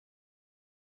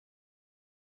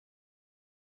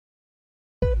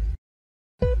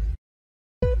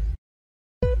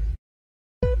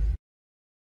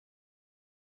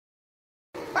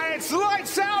It's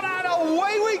lights out and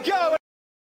away we go!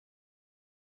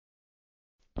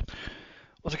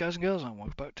 What's up, guys and girls, and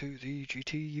welcome back to the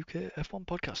GT UK F1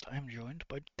 podcast. I am joined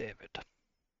by David.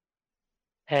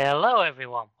 Hello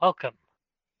everyone, welcome.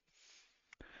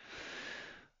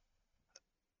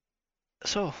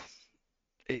 So,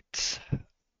 it's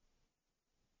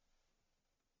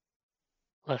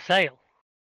LaSalle.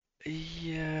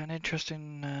 an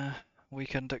interesting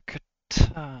weekend at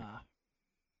Qatar.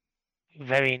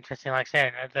 Very interesting, like I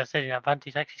said. As I said, in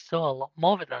Advantage, I actually saw a lot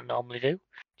more of it than I normally do.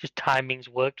 Just timings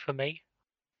worked for me.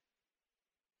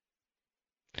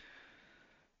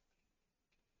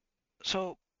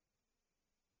 So,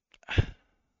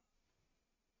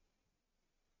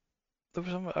 there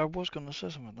was I was going to say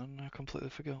something, and I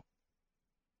completely forgot.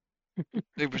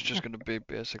 It was just going to be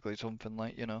basically something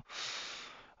like, you know,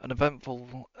 an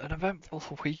eventful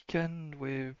weekend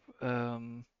with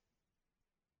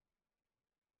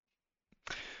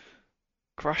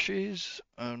crashes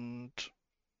and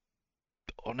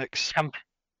unexpected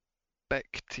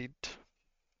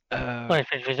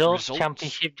Results,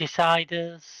 championship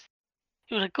deciders.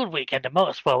 It was a good weekend of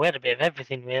motorsport. We had a bit of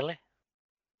everything, really.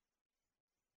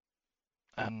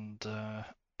 And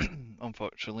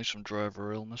unfortunately some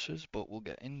driver illnesses, but we'll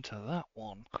get into that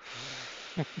one.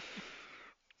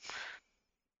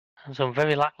 And some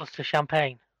very lackluster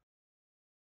champagne.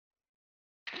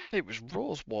 It was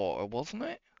rose water, wasn't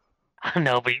it? I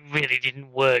know, but it really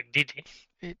didn't work, did it?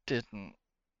 It didn't.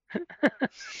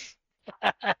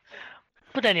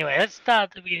 But anyway, let's start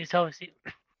at the beginning. So obviously,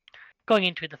 going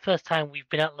into it, the first time we've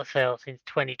been at LaSalle since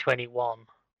 2021.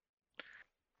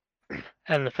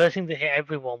 And the first thing that hit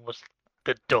everyone was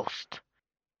the dust.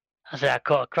 I said I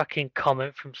caught a cracking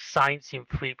comment from Sainz in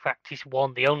free practice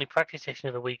 1, the only practice session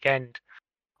of the weekend,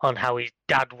 on how his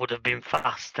dad would have been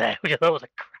fast there, which I thought was a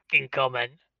cracking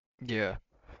comment. Yeah.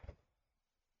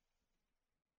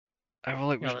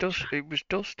 Well, it was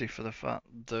dusty for the fact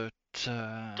that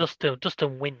dust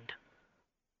and wind.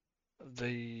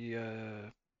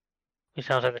 It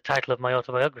sounds like the title of my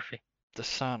autobiography. The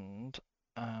sand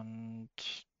and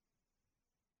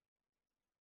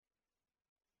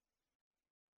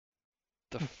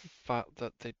the fact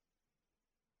that they'd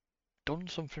done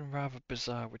something rather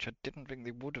bizarre, which I didn't think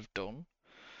they would have done.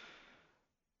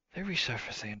 They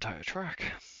resurfaced the entire track.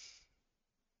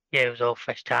 Yeah, it was all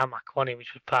fresh tarmac, wasn't it,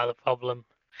 which was part of the problem.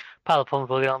 Part of the problem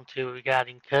we'll get on to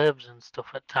regarding curbs and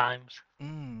stuff at times.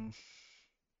 I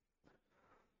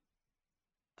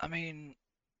mean,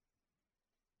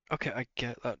 okay, I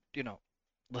get that, you know,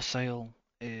 LaSalle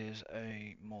is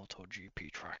a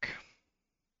MotoGP track.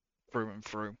 Through and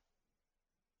through.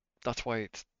 That's why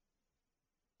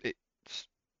it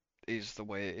is the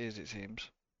way it is, it seems.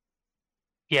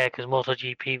 Yeah, because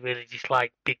MotoGP really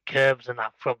dislike big curbs and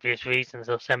that for obvious reasons.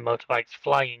 They'll send motorbikes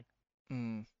flying.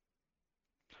 And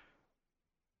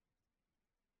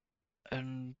I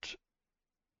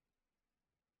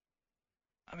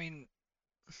mean,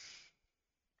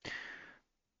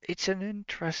 it is an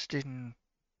interesting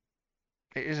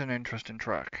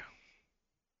track.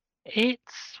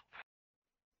 It's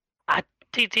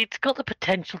got the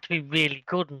potential to be really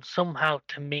good, and somehow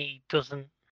to me doesn't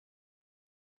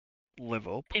live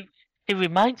up. It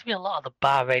reminds me a lot of the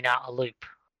Bahrain outer loop.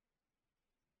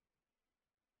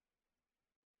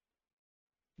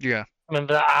 Yeah.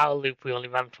 Remember that outer loop we only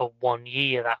ran for 1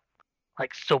 year, that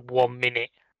like sub 1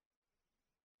 minute?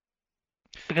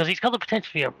 Because it's got the potential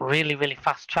to be a really, really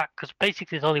fast track, because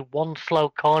basically there's only one slow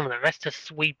corner, the rest are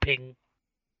sweeping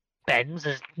bends.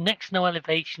 There's next to no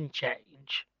elevation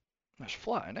change. It's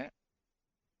flat, isn't it?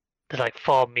 There's like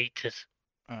 4 meters.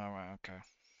 Oh, right, okay.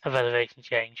 Of elevation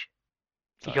change.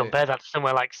 You compare that to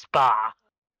somewhere like Spa.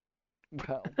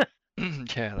 Well,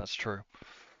 yeah, that's true.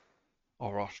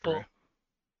 Or Austria.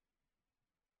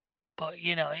 But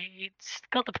you know, it's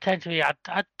got the potential. I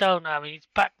don't know. I mean, it's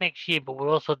back next year, but we're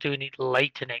also doing it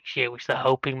later next year, which they're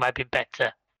hoping might be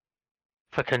better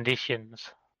for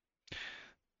conditions.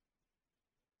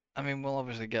 I mean, we'll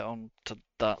obviously get on to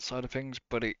that side of things,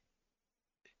 but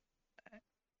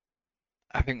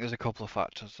I think there's a couple of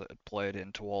factors that had played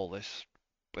into all this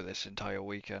with this entire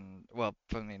weekend. Well,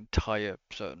 from the entire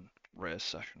certain race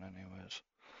session,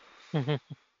 anyways.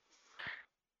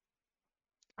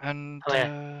 And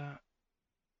I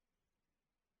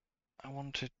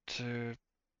wanted to.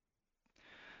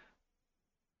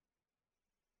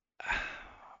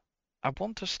 I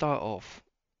want to start off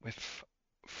with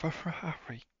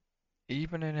Ferrari,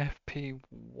 even in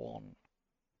FP1.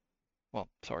 Well,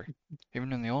 sorry,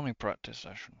 even in the only practice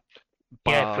session.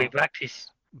 Yeah, free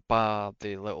practice. Bar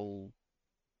the little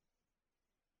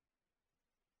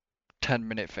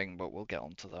 10-minute thing, but we'll get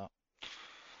onto that.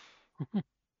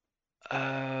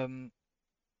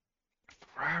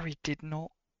 Ferrari did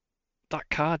not. That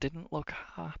car didn't look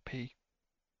happy.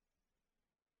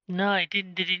 No, it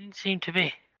didn't. It didn't seem to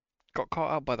be. Got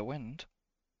caught out by the wind.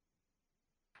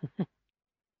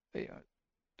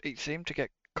 It seemed to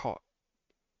get caught.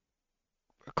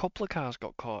 A couple of cars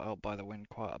got caught out by the wind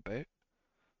quite a bit.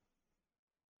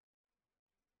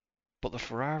 But the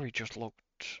Ferrari just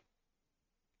looked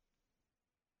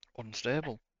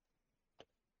unstable.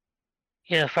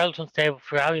 Yeah, the Ferrari's unstable.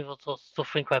 Ferrari was also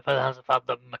suffering quite by the hands of the fact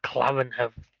that McLaren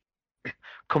have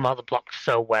come out the block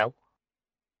so well.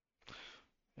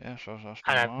 Yeah, so that's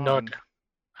And Martin.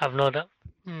 I've no doubt.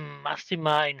 Aston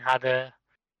Martin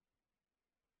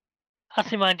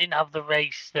didn't have the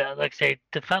race that, like I say,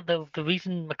 the fact that the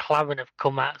reason McLaren have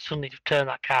come out suddenly to turn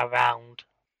that car around.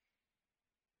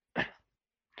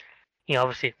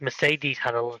 Obviously Mercedes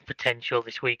had a lot of potential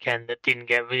this weekend that didn't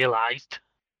get realised.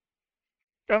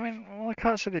 I mean, well, I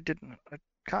can't say they didn't. I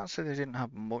can't say they didn't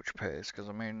have much pace because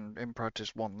I mean, in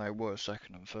practice one they were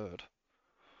second and third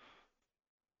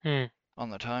on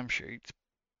the timesheets,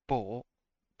 but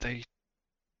they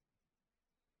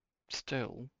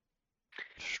still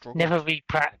struggled. Never read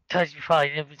practice before.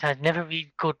 Never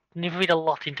read good. Never read a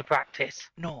lot into practice.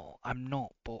 No, I'm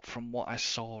not. But from what I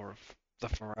saw of the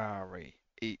Ferrari,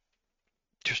 it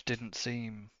just didn't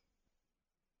seem.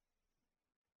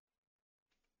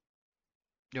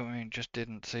 You know what I mean? Just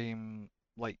didn't seem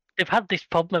like. They've had this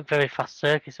problem at very fast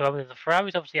circuits. So I mean, the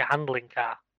Ferrari's obviously a handling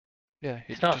car. Yeah,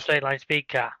 It's not a straight line speed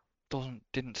car.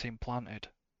 Didn't seem planted.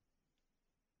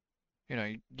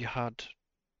 You had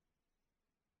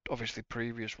obviously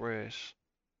previous race.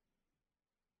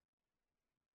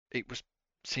 It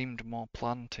seemed more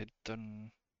planted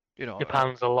than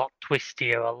Japan's a lot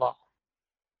twistier, a lot.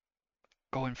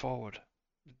 Going forward.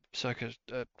 Circa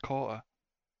quarter,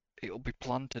 it'll be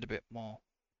planted a bit more,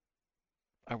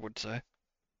 I would say.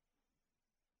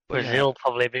 But Brazil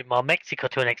probably a bit more. Mexico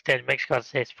to an extent. Mexico I'd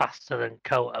say it's faster than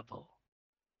Cota, but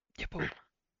yeah, but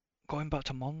going back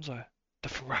to Monza, the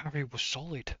Ferrari was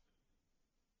solid.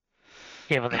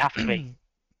 Yeah, but they have to be.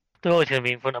 They're always going to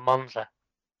be in front of Monza.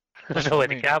 There's no way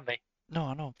they can't be. No,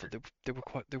 I know, but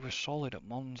they were solid at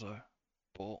Monza.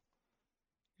 But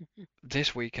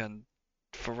this weekend,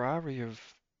 Ferrari have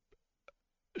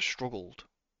struggled,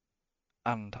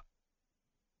 and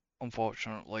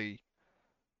unfortunately,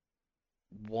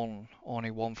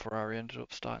 only one Ferrari ended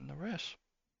up starting the race.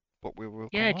 But we will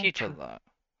come on to that.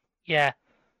 Yeah.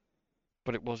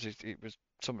 But it was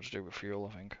something to do with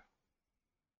fuel, I think.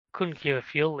 Couldn't cure a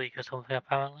fuel leak or something,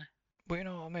 apparently. But you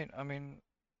know what I mean,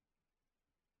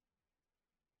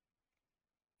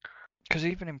 because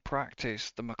even in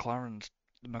practice, the McLarens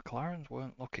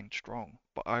weren't looking strong,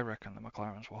 but I reckon the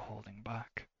McLarens were holding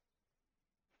back.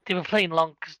 They were playing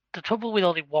long, because the trouble with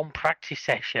only one practice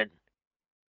session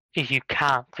is you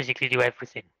can't physically do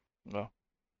everything. No.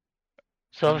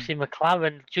 So obviously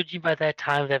McLaren, judging by their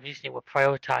time and everything, were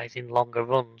prioritising longer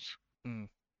runs.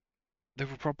 They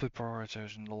were probably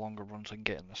prioritising the longer runs and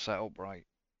getting the setup right.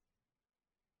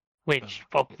 Which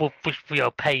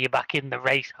will pay you back in the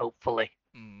race, hopefully.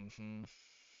 And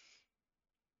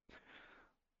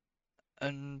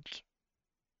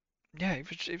yeah, it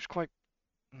was quite.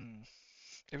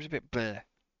 It was a bit bleh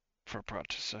for a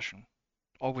practice session.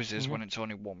 Always is when it's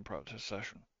only one practice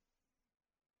session.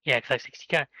 Yeah, because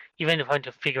you end up having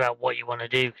to figure out what you want to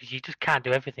do because you just can't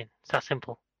do everything. It's that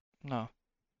simple. No.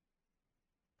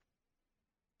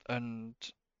 And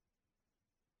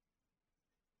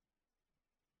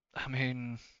I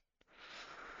mean,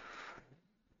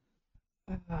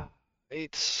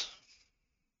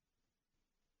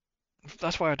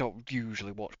 that's why I don't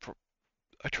usually watch.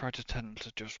 I tend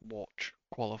to just watch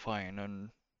qualifying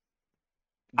and.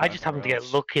 I just happened to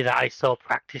get lucky that I saw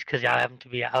practice because I happened to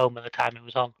be at home at the time it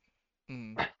was on.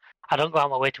 I don't go out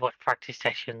my way to watch practice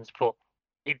sessions, but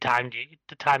the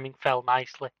timing fell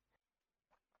nicely.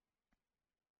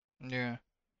 Yeah.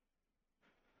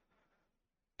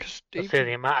 Because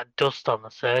the amount of dust on the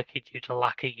circuit due to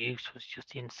lack of use was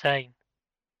just insane.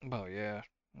 Well, yeah,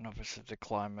 and obviously the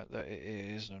climate that it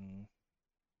is, and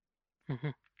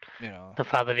the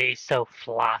fact that it is so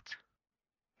flat.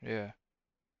 Yeah.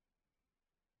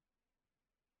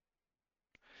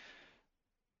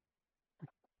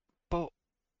 But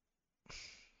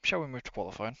shall we move to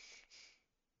qualifying?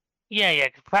 Yeah,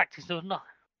 because practice there was not.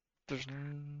 There's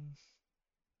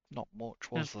not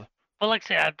much, was there? Well, like I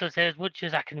said, I'd say as much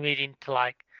as I can read into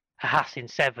like a Haas in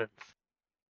 7th,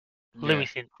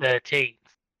 Lewis in 13th.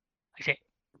 I say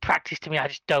practice to me, I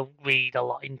just don't read a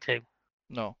lot into.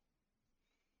 No.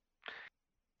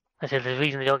 I said there's a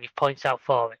reason they don't give points out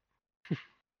for it.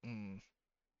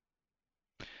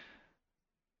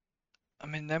 I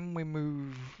mean, then we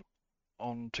move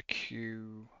on to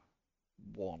Q1.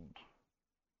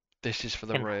 This is for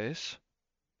the And- race,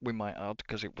 we might add,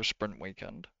 because it was sprint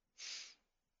weekend.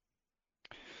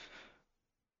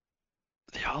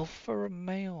 The alpha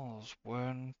males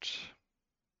weren't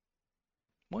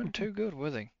too good, were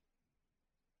they?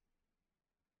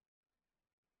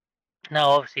 No,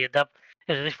 obviously at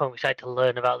this point we started to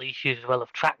learn about the issues as well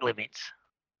of track limits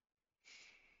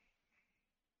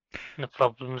and the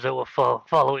problems that were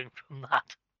following from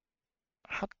that.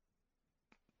 How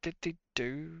did they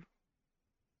do?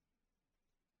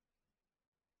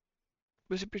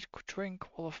 Was it between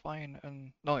qualifying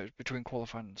and no? It was between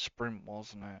qualifying and sprint,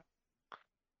 wasn't it?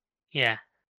 Yeah.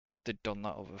 They'd done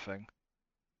that other thing.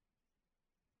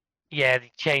 Yeah,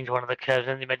 they changed one of the curves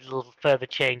and they made little further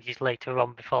changes later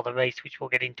on before the race, which we'll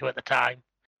get into at the time.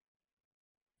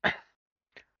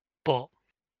 But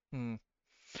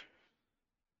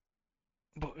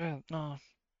But yeah, no,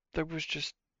 there was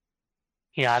just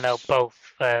yeah, I know both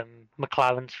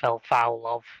McLarens fell foul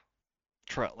of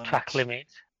track track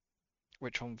limits.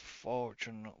 which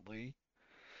unfortunately,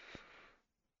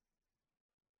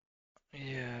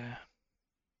 yeah,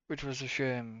 which was a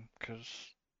shame because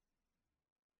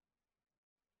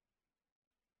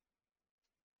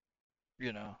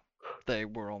you know they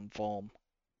were on form.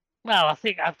 Well, I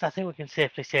think we can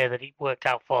safely say that it worked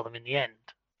out for them in the end.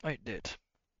 It did.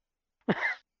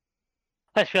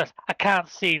 Let's be honest, I can't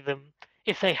see them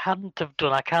if they hadn't have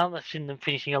done. I can't have seen them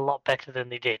finishing a lot better than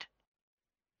they did.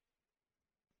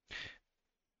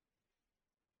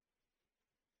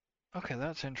 Okay,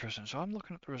 that's interesting. So I'm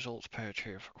looking at the results page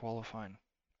here for qualifying.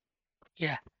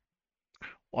 Yeah,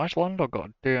 Why's Lando got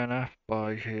a DNF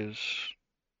by his?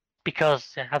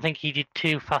 because I think he did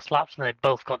 2 fast laps and they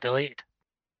both got deleted.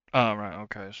 Oh right,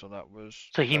 okay, so that was.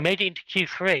 So he made it into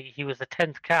Q3. He was the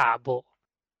 10th car, but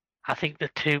I think the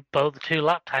two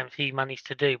lap times he managed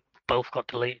to do both got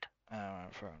deleted.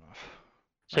 Alright, fair enough.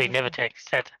 So he never takes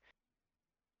set.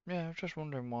 Yeah, I was just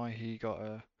wondering why he got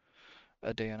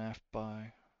a DNF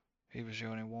by. He was the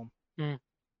only one.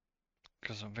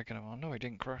 Because I'm thinking, oh no, he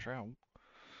didn't crash out.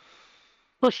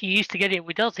 Plus, you used to get it.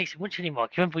 We don't see so much anymore.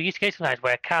 Do you remember we used to get sometimes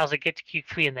where cars would get to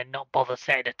Q3 and then not bother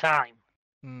setting a time?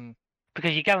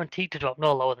 Because you're guaranteed to drop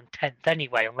no lower than 10th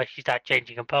anyway, unless you start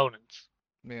changing components.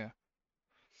 Yeah.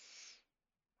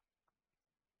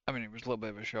 I mean, it was a little bit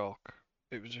of a shock.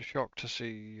 It was a shock to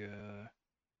see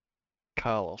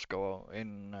Carlos go out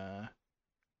in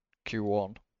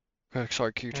Q1.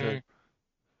 Sorry, Q2.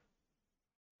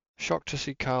 Shocked to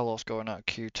see Carlos going out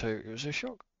Q2. It was a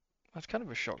shock. That's kind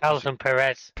of a shock Carlos to see and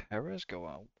Perez. Perez go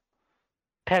out.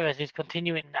 Perez is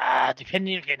continuing,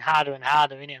 defending him, getting harder and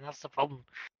harder, innit? And that's the problem.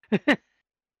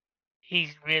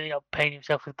 He's really outpaying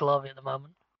himself with glory at the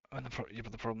moment. And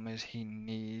but the problem is he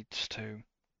needs to.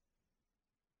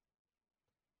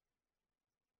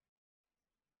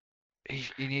 He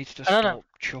needs to stop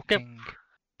chucking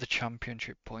the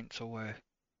championship points away.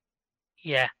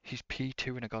 Yeah. He's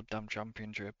P2 in a goddamn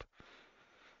championship.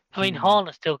 I mean,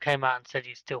 Horner still came out and said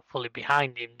he's still fully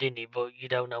behind him, didn't he? But you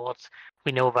don't know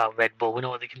we know about Red Bull. We know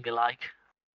what they can be like.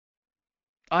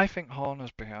 I think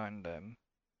Horner's behind him.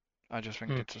 I just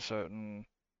think it's a certain.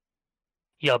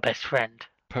 Your best friend.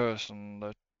 Person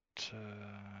that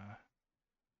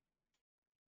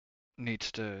needs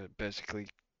to basically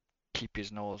keep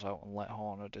his nose out and let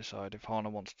Horner decide. If Horner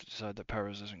wants to decide that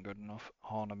Perez isn't good enough,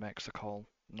 Horner makes the call,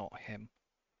 not him.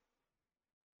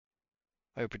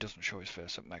 I hope he doesn't show his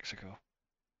face at Mexico.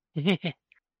 Oh,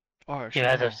 actually,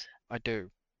 no, I do.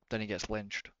 Then he gets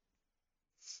lynched.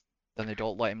 Then they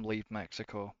don't let him leave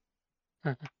Mexico.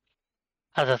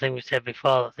 As I think we said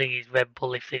before, the thing is Red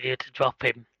Bull, if they do to drop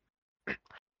him, they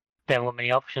haven't got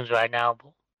many options right now.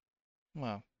 But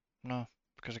well, no,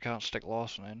 because they can't stick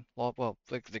Lawson in. Well,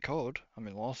 they could. I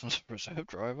mean, Lawson's a reserve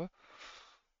driver.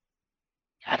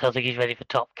 I don't think he's ready for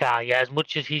top car yet. As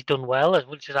much as he's done well, as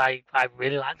much as I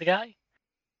really like the guy,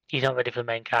 he's not ready for the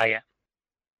main car yet.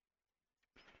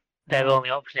 Their only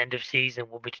option end of season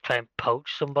will be to try and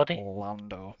poach somebody.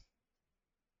 Lando.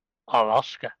 Or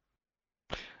Oscar.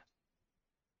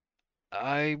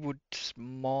 I would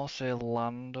more say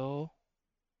Lando.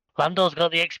 Lando's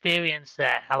got the experience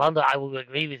there. Lando, I will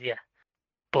agree with you.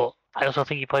 But I also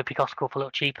think you probably pick Oscar up a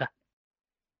little cheaper.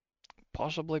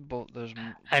 Possibly, but there's.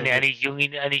 And he's young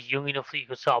enough that you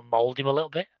could sort of mould him a little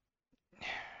bit.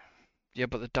 Yeah,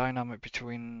 but the dynamic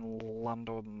between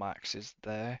Lando and Max is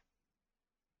there.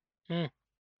 Yeah,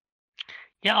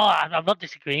 I'm not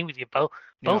disagreeing with you. Both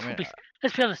will be.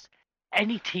 Let's be honest.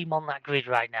 Any team on that grid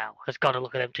right now has got to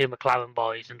look at them two McLaren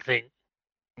boys and think,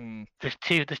 there's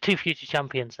two future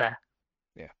champions there.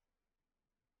 Yeah.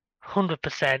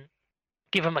 100%.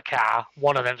 give them a car.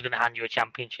 One of them's going to hand you a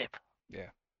championship. Yeah.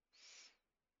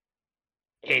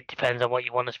 It depends on what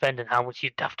you want to spend and how much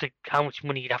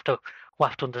money you'd have to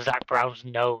waft under Zach Brown's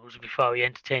nose before he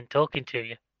entertained talking to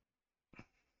you.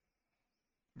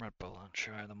 Red Bull aren't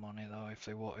sure of the money though if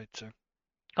they wanted to.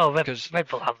 Oh, Because Red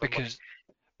Bull have the money.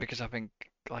 because I think,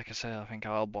 like I said, I think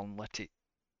Albon let it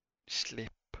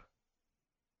slip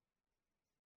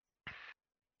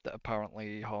that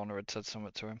apparently Horner had said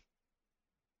something to him.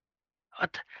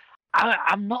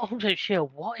 I'm not 100% sure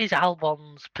what is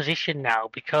Albon's position now,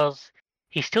 because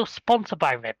he's still sponsored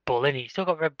by Red Bull, and he's still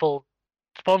got Red Bull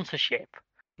sponsorship,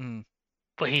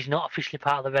 but he's not officially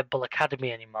part of the Red Bull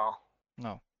Academy anymore.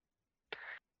 No.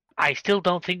 I still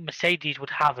don't think Mercedes would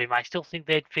have him. I still think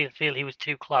they'd feel he was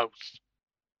too close.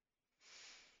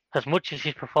 As much as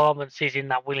his performances in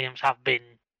that Williams have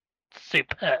been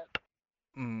superb,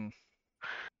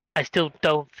 I still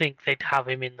don't think they'd have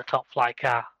him in the top flight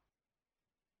car.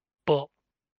 But,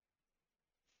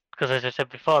 because as I said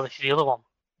before, this is the other one.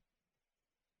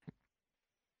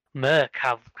 Merck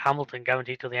have Hamilton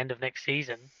guaranteed till the end of next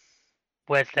season.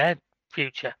 Where's their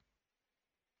future?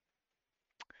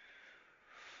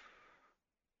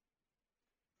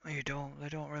 They don't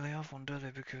really have one, do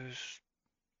they? Because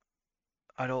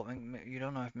I don't think you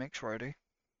don't know if Mick's ready.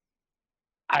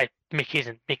 Mick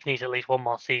isn't. Mick needs at least one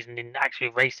more season in actually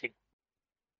racing.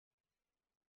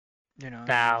 You know,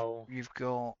 Now you've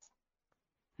got.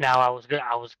 Now I was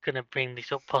gonna bring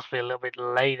this up possibly a little bit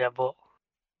later, but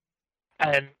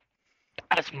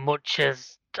as much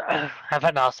as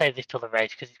I'll save this till the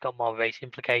race because it's got more race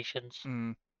implications.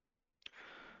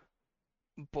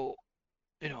 But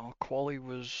you know, quali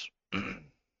was.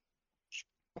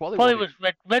 Quali was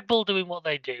Red Bull doing what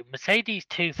they do. Mercedes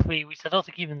 2-3, which I don't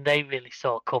think even they really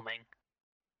saw coming.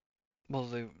 Well,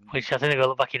 which I think they're gonna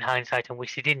look back in hindsight and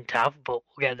wish they didn't have, but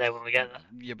we'll get there when we get there.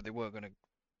 Yeah, but they weren't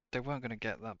gonna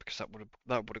get that because that would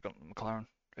have gotten McLaren.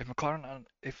 If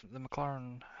the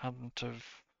McLaren hadn't have.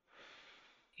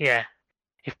 Yeah,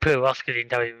 if poor Oscar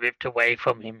didn't have it ripped away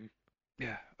from him.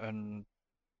 Yeah, and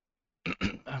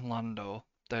Lando,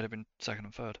 they'd have been second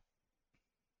and third.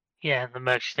 Yeah, and the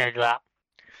Mercs did that.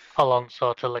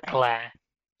 Alonso to Leclerc.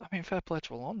 I mean, fair play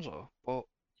to Alonso, but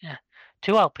yeah,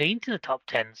 2 Alpine to the top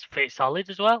 10's pretty solid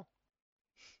as well.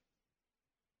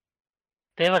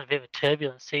 They've had a bit of a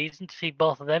turbulent season. To see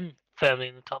both of them firmly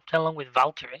in the top 10 along with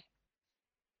Valtteri.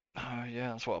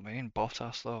 Yeah, that's what I mean.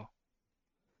 Bottas though.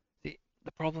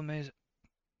 The problem is,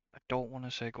 I don't want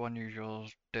to say Guan Yu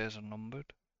Zhou's days are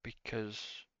numbered because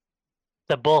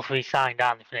they're both re-signed,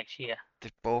 aren't they, for next year?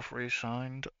 They've both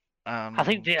re-signed. I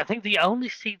think the only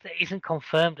seat that isn't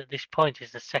confirmed at this point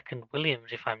is the second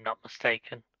Williams, if I'm not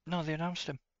mistaken. No, they announced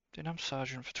him. They announced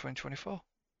Sargent for 2024.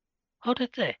 Oh,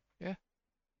 did they? Yeah.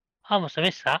 I must have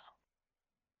missed that.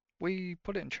 We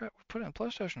put it in chat. We put it in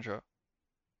PlayStation chat.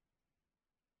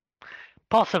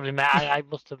 Possibly, mate. I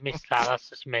must have missed that. That's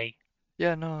just me.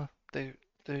 Yeah, no, they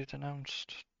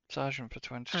announced Sargent for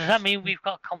 2024. So does that mean we've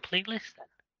got a complete list then?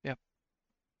 Yep.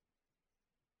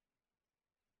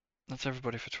 That's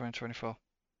everybody for 2024.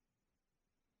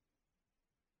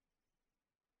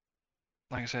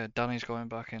 Like I said, Danny's going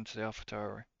back into the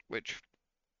AlphaTauri, which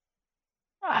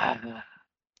I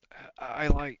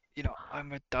like. You know, I'm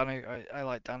with Danny. I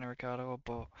like Danny Ricciardo,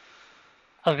 but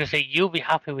I was gonna say you'll be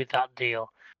happy with that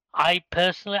deal. I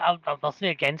personally, I've nothing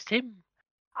against him.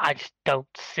 I just don't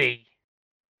see.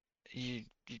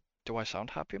 Do I sound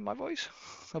happy in my voice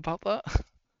about that?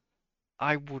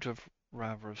 I would have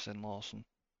rather have seen Lawson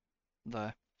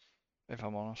there, if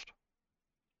I'm honest.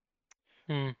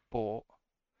 But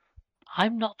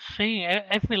I'm not seeing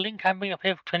every link I'm bringing up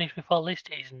here for 2024 list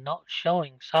is not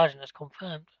showing Sargent as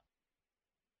confirmed.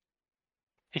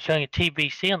 It's showing a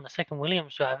TBC on the second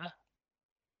Williams driver.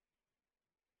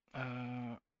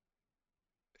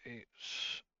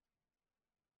 It's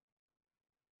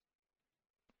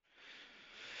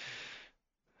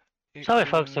Sorry,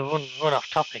 folks, to run off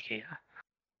topic here.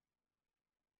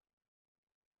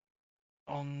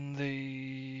 On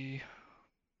the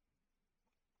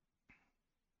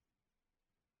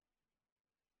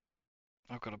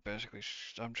I've got to basically.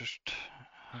 I'm just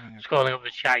scrolling up the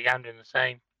chat. Yeah, I'm doing the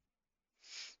same.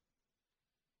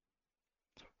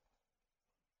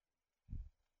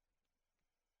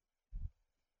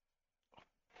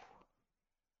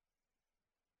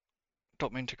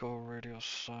 Don't mean to go radio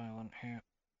silent here.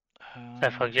 So,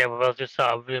 folks, yeah, we'll just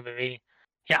sort of reading.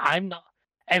 Yeah, I'm not.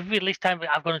 Every list I've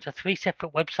gone into 3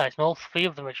 separate websites, and all 3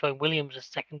 of them are showing Williams as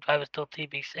second driver still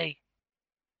TBC.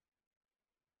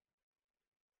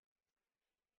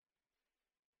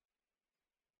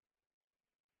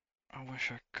 I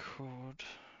wish I could.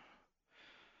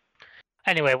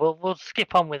 Anyway, we'll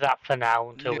skip on with that for now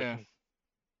until we Yeah. can.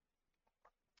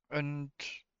 And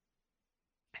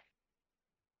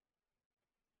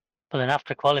But then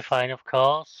after qualifying, of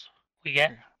course, we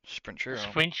get sprint the shootout.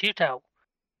 sprint shootout,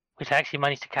 which I actually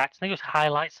managed to catch. I think it was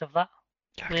highlights of that.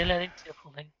 Really, I didn't see the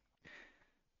full thing.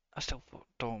 I still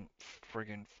don't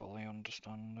friggin' fully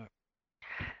understand it.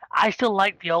 I still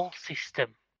like the old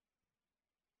system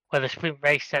where the sprint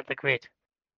race set the grid.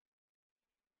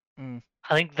 Mm.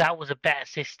 I think that was a better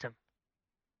system.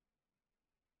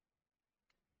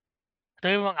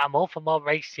 Don't get me wrong, I'm all for more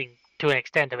racing to an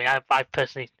extent. I mean, I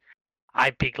personally,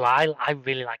 I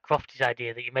really like Crofty's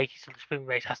idea that you make it so the sprint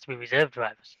race has to be reserve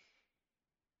drivers.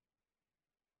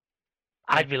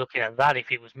 Yeah. I'd be looking at that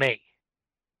if it was me.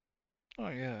 Oh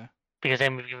yeah. Because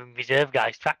then we've given reserve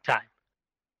guys track time.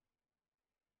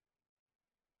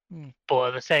 Mm. But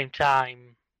at the same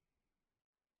time,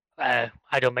 I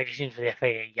don't make decisions for the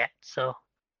FAA yet, so.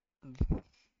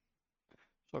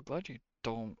 So glad you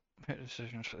don't make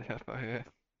decisions for the FIA.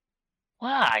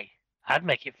 Why? I'd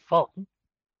make it fun.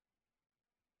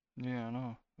 Yeah, I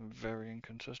know. Very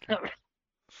inconsistent.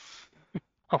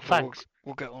 Oh, thanks.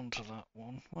 We'll get on to that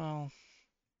one. Well,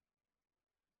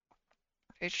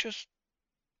 it's just.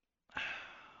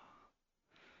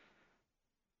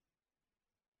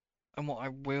 And what I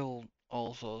will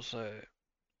also say,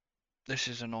 this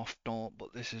is an off note,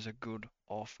 but this is a good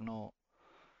off note.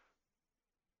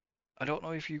 I don't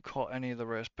know if you caught any of the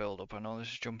race build up. I know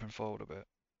this is jumping forward a bit.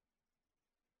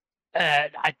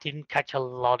 I didn't catch a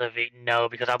lot of it, no,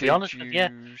 because I'll be honest with you,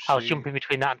 I was jumping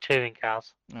between that and touring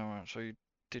cars. Alright, so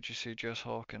did you see Jess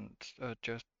Hawkins?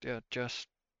 Jess. The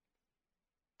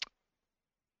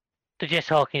Jess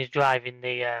Hawkins driving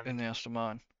the. In the Aston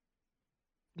Martin.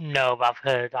 No, but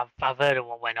I've heard of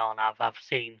what went on. I've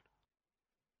seen.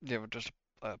 Yeah, but just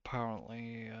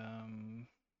apparently,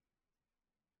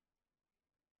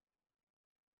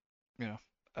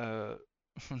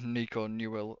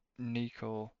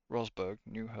 Nico Rosberg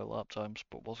knew her lap times,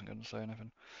 but wasn't going to say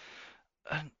anything.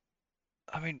 And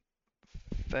I mean,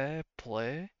 fair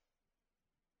play.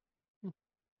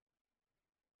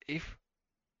 If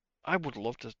I would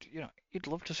love to, you'd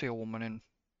love to see a woman in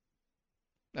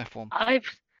F1.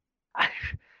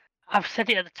 I've said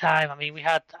it at the time. I mean,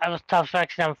 I was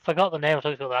actually, I forgot the name. I was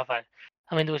talking about that.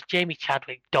 I mean, there was Jamie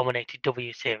Chadwick dominated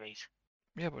W Series.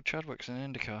 Yeah, but Chadwick's in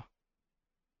IndyCar.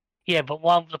 Yeah, but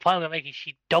the point I'm making,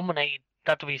 she dominated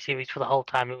that W Series for the whole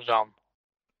time it was on.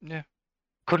 Yeah.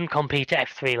 Couldn't compete at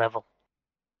F3 level.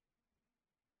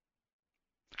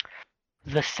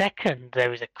 The second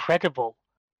there is a credible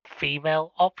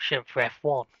female option for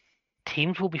F1,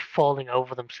 teams will be falling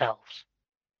over themselves.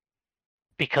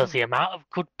 Because the amount of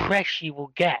good press you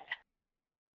will get.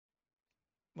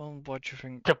 Well, what do you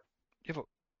think? Yeah, but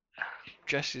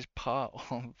Jess is part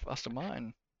of Aston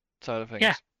Martin side of things.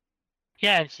 Yeah.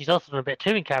 Yeah, and she's also done a bit of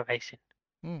touring car racing.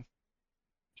 Mm.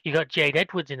 You got Jade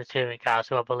Edwards in the touring cars,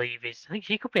 who I believe I think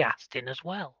she could be asked in as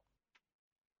well.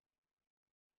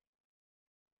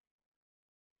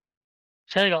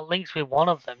 Certainly got links with one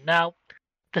of them. Now,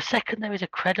 the second there is a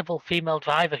credible female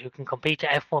driver who can compete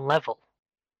at F1 level,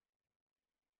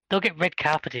 they'll get red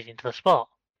carpeted into the sport.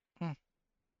 Mm.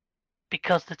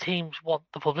 Because the teams want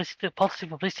the publicity, the positive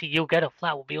publicity you'll get off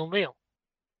that will be unreal.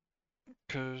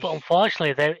 But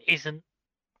unfortunately, there isn't.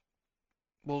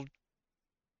 Well,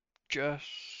 Jess,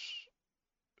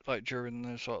 like during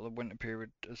the sort of the winter period,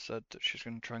 has said that she's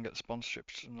going to try and get the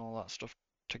sponsorships and all that stuff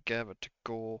together to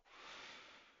go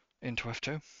into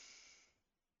F2. I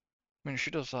mean, if she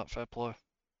does that, fair play.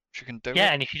 She can do it.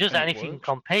 Yeah, and if she does that, and if she can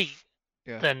compete,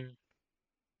 yeah, then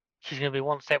she's going to be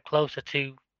one step closer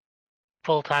to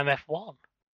full-time F1.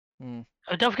 Mm.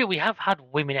 Don't forget, we have had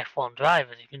women F1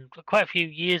 drivers. Even quite a few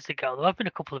years ago, there have been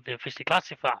a couple of been officially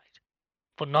classified,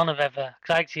 but none have ever.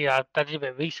 Because actually, I did a bit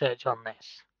of research on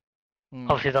this.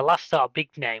 Obviously, the last sort of big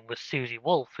name was Susie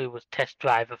Wolff, who was test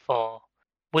driver for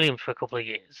Williams for a couple of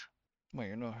years. Well,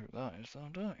 you know who that is, though,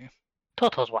 don't you?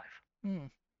 Toto's wife. Mm.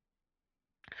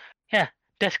 Yeah,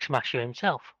 desk smasher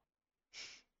himself.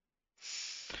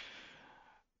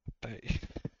 Bet.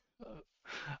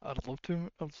 I'd love to.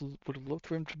 I would have loved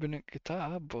for him to be in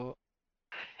guitar, but.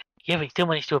 Yeah, but he still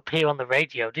managed to appear on the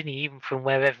radio, didn't he? Even from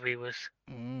wherever he was.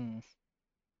 Mm.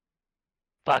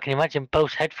 But I can imagine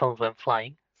both headphones went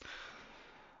flying.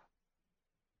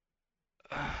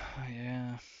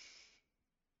 Yeah.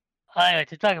 Anyway,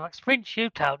 to talk about sprint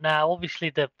shootout now, obviously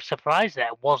the surprise there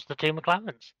was the two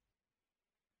McLarens.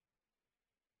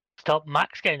 Stop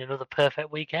Max getting another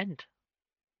perfect weekend.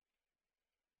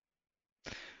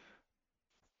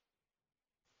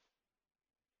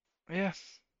 Yeah.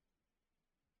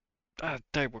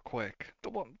 They were quick.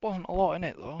 There wasn't a lot in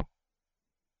it though.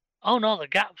 Oh no, the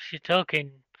gaps you're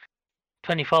talking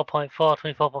 24.4,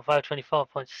 24.5,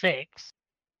 24.6.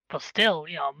 But still,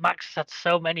 Max has had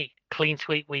so many clean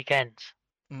sweep weekends.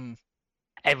 Mm.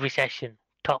 Every session,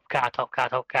 top car, top car,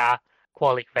 top car,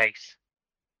 quality race.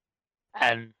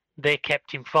 And they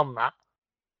kept him from that,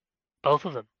 both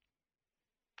of them.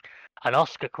 And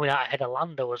Oscar coming out ahead of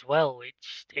Lando as well,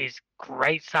 which is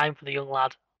great sign for the young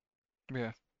lad.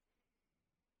 Yeah.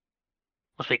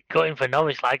 Must be gutting for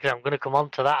Norris, like, 'cause I'm going to come on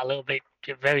to that a little bit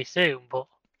very soon, but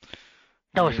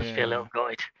Norris must be a little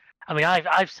gutted. I mean,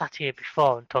 I've sat here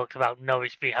before and talked about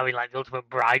Norris having like the ultimate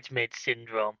bridesmaid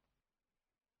syndrome.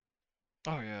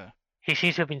 Oh yeah. He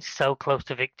seems to have been so close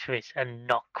to victories and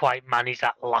not quite managed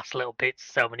that last little bit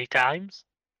so many times.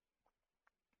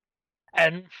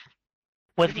 And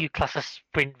whether you class a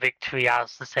sprint victory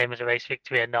as the same as a race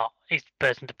victory or not, it's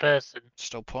person to person.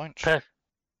 Still points.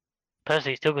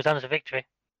 Personally, it still goes down as a victory.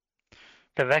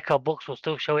 The record books will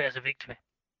still show it as a victory.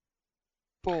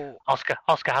 But Oscar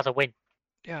has a win.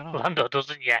 yeah, I know. Lando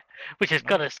doesn't yet, which has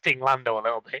got to sting Lando a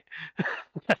little bit.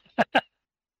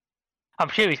 I'm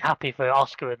sure he's happy for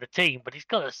Oscar and the team, but he's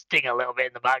got to sting a little bit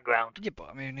in the background. Yeah, but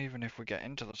I mean, even if we get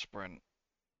into the sprint,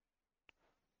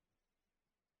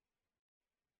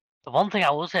 the one thing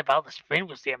I will say about the sprint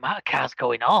was the amount of cars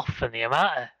going off and the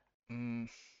amount of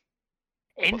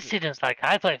incidents. Like,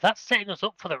 I thought if that's setting us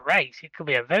up for the race, it could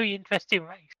be a very interesting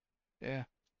race. Yeah.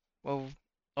 Well,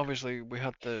 obviously we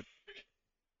had the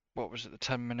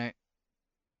 10-minute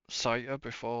sighter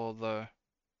before the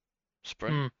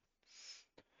sprint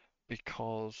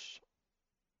because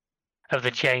of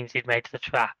the change he'd made to the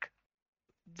track.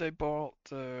 They bought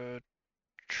the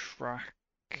track.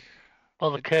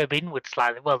 Well, the curb inward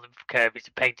slightly. Well, the curb is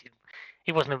painted.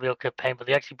 It wasn't a real curb paint, but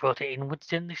they actually brought it inwards,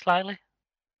 didn't they, slightly?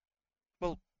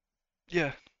 Well,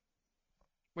 yeah.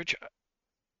 Which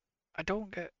I don't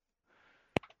get.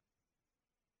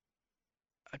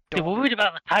 They were worried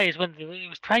about the tyres when he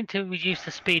was trying to reduce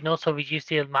the speed and also reduce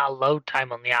the amount of load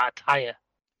time on the outer tyre.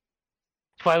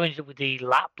 That's why I ended up with the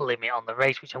lap limit on the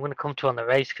race, which I'm going to come to on the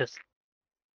race because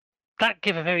that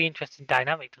gave a very interesting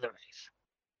dynamic to the race.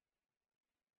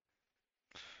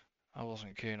 I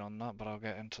wasn't keen on that, but I'll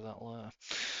get into that later.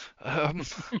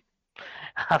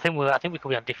 I think we could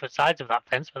be on different sides of that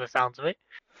fence, by the sounds of it.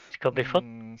 It could be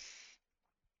fun.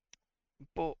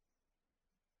 But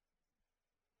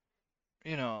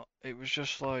it was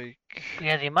just like.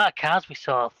 Yeah, the amount of cars we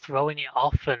saw throwing it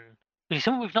off, and it's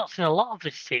something we've not seen a lot of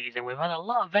this season. We've had a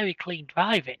lot of very clean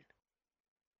driving.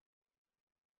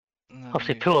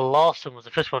 Obviously, poor Lawson was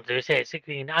the first one to do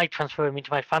it. I transfer him into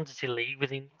my fantasy league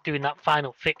within doing that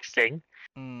final fix thing.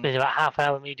 Within about half an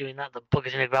hour of me doing that, the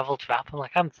bugger's in a gravel trap. I'm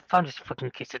like, I'm just a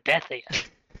fucking kiss of death here.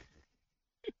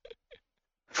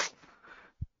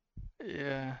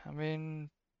 Yeah, I mean,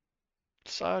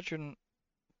 Sargent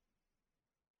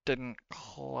didn't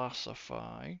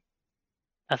classify.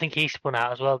 I think he spun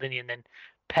out as well, didn't he? And then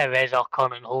Perez,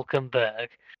 Ocon, and Hulkenberg.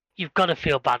 You've got to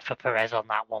feel bad for Perez on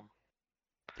that one.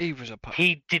 He was a.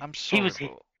 He did. I'm sorry,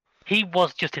 he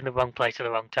was just in the wrong place at the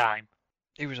wrong time.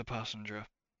 He was a passenger.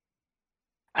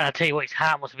 And I tell you what, his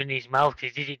heart must have been in his mouth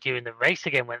because he did it during the race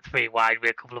again. Went 3 wide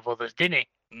with a couple of others, didn't he?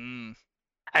 And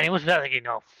he must have been thinking,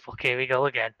 "Oh fuck, here we go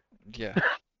again." Yeah.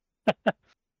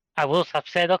 I will have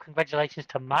to say though, congratulations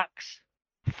to Max,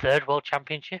 3rd World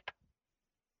Championship.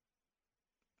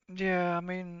 Yeah, I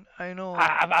mean, I know.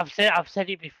 I've said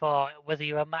it before. Whether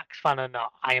you're a Max fan or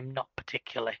not, I am not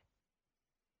particularly.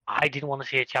 I didn't want to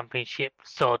see a championship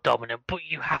so dominant, but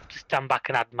you have to stand back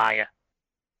and admire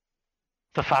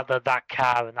the fact that that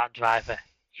car and that driver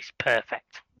is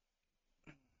perfect,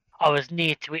 or as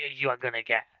near to it as you are gonna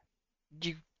get.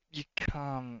 You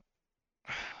can't.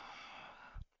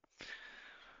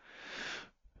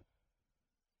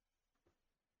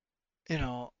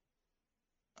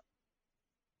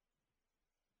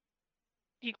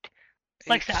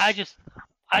 Like I said,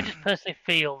 I just personally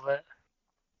feel that.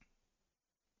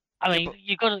 I mean,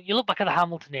 you look back at the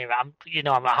Hamilton era. I'm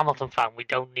a Hamilton fan. We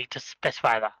don't need to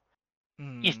specify that.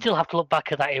 You still have to look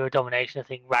back at that era domination and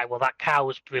think, right, well, that car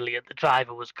was brilliant. The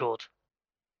driver was good,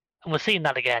 and we're seeing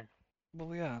that again.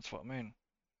 Well, yeah, that's what I mean.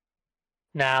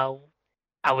 Now,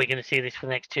 are we going to see this for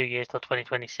the next 2 years till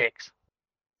 2026?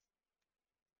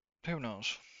 Who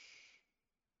knows?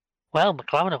 Well,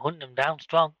 McLaren are hunting them down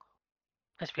strong.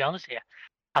 Let's be honest here.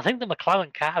 I think the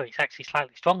McLaren car is actually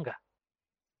slightly stronger.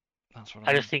 That's what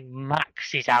I just think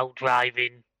Max is out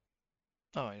driving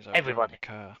everybody. The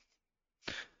car.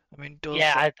 I mean,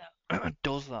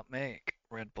 does that make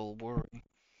Red Bull worry?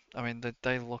 I mean,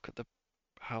 they look at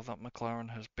how that McLaren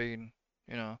has been,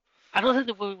 I don't think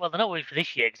they're worried. Well, they're not worried for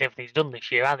this year because everything's done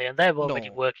this year, are they? And they're already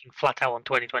No. working flat out on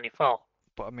 2024.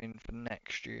 But I mean, for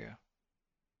next year,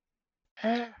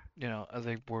 Uh, are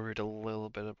they worried a little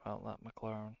bit about that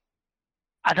McLaren?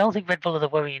 I don't think Red Bull are the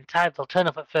worrying type. They'll turn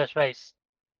up at first race.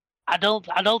 I don't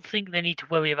think they need to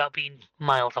worry about being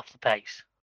miles off the pace.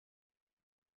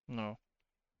 No.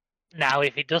 Now,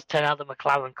 if it does turn out that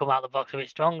McLaren come out of the box a bit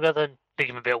stronger, then they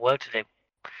give them a bit of work to do.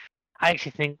 I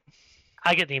actually think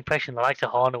I get the impression the likes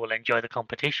of Horner will enjoy the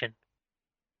competition.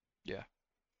 Yeah.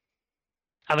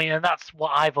 I mean, and that's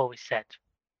what I've always said.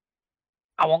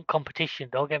 I want competition.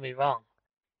 Don't get me wrong.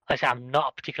 Like I said, I'm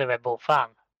not a particular Red Bull fan.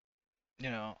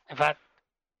 In fact,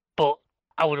 but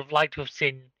I would have liked to have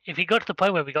seen if it got to the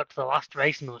point where we got to the last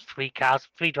race and there was 3 cars,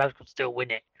 3 drivers could still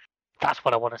win it. That's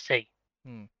what I want to see.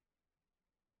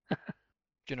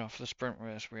 For the sprint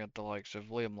race, we had the likes of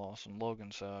Liam Lawson,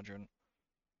 Logan Sargent,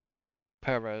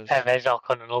 Perez,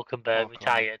 Ocon, and Hulkenberg Ocon.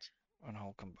 retired, and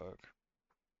Hulkenberg.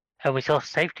 and we saw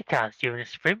safety cars during a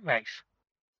sprint race.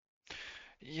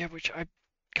 Yeah, which I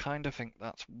kind of think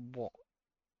that's what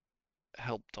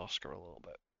helped Oscar a little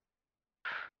bit.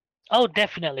 Oh,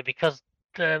 definitely, because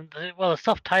the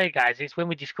soft tyre guys, it's when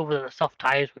we discovered that the soft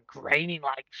tyres were graining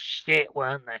like shit,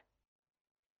 weren't they?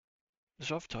 The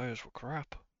soft tyres were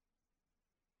crap.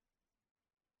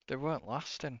 They weren't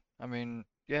lasting. I mean,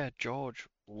 yeah, George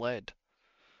led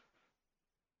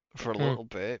for a little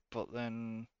bit, but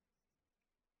then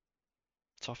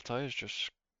soft tyres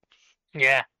just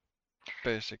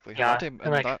basically had him,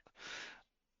 and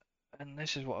and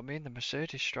this is what I mean, the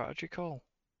Mercedes strategy call.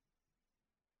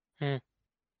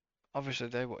 Obviously,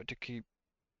 they wanted to keep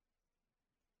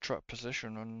track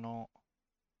position and not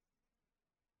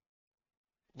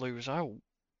lose out.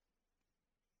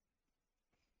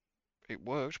 It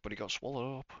worked, but he got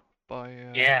swallowed up by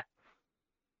a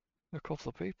couple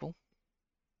of people.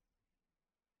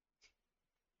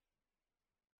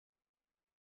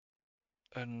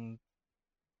 And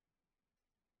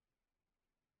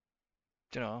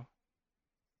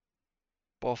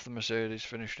both the Mercedes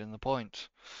finished in the points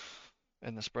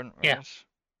in the sprint race.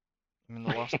 I mean,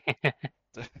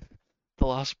 the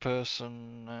last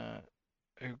person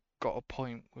who got a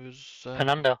point was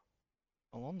Fernando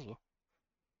Alonso.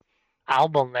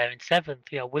 Albon there in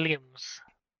 7th. Williams.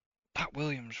 That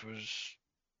Williams was,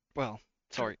 well,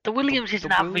 sorry. The Williams is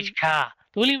an average car.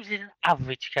 The Williams is an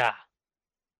average car.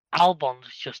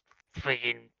 Albon's just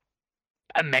frigging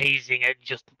amazing at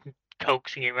just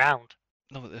coaxing it round.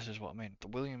 No, but this is what I mean. The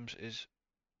Williams is,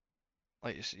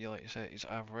 like you say, it's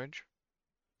average.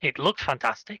 It looks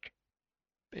fantastic.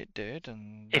 It did,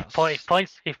 and if points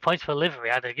for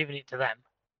livery, I'd have given it to them.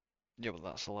 Yeah, but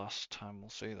that's the last time we'll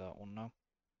see that one now.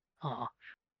 Oh,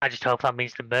 I just hope that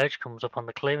means the merge comes up on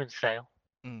the clearance sale.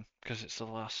 Because it's the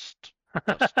last.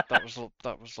 that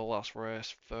was the last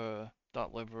race for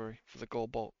that livery for the Go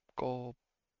Bold.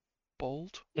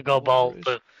 The Go Bold,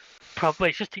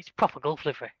 it's proper Gulf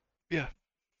livery. Yeah.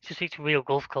 It's real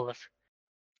Gulf colours.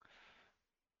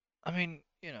 I mean,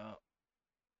 the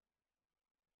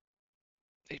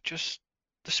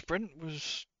sprint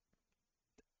was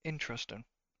interesting.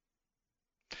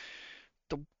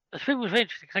 The sprint was very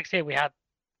interesting. Like I say, we had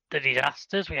the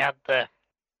disasters. We had the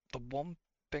one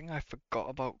thing I forgot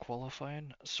about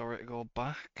qualifying. Sorry to go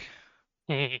back.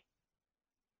 Do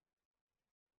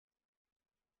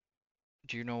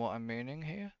you know what I'm meaning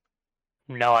here?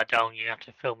 No, I don't. You have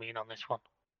to fill me in on this one.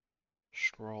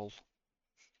 Stroll.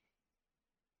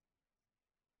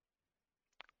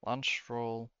 Lance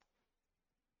Stroll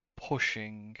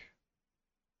pushing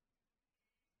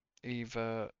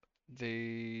either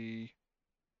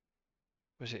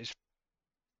was it his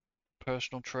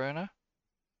personal trainer?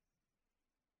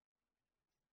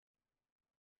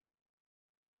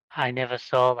 I never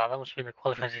saw that. That must have been the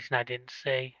qualifying session I didn't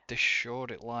see. They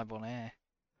showed it live on air.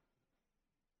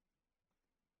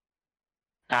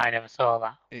 No, I never saw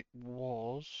that. It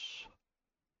was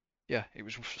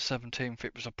 17th.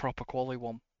 It was a proper quali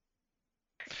one.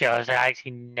 Yeah, I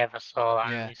actually never saw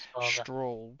that. Yeah,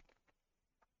 Stroll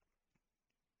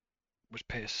was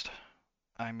pissed.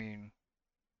 I mean,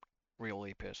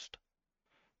 really pissed.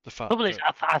 The fact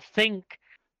that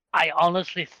I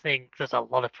honestly think there's a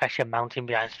lot of pressure mounting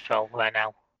behind Stroll right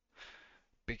now.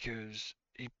 Because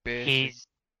he basically...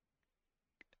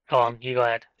 Go on, you go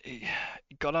ahead. He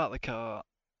got out of the car.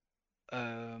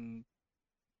 The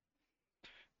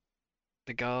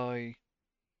guy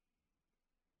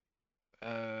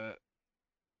had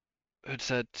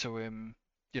said to him,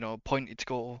 pointed to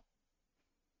go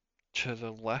to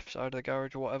the left side of the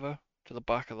garage or whatever, to the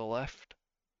back of the left.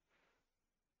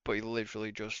 But he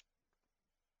literally just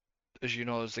as you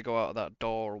know, as they go out of that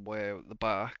doorway at the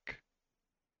back,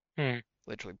 Hmm.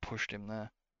 literally pushed him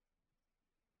there.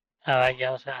 Alright,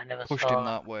 yeah, I never Pushed saw him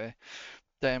that way.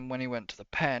 Then when he went to the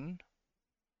pen,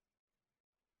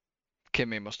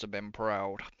 Kimmy must have been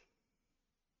proud.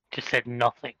 Just said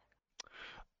nothing.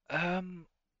 Was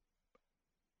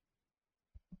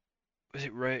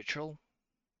it Rachel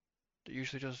that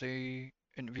usually does the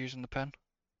interviews in the pen?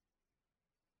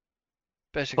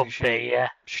 Basically, Could be, yeah.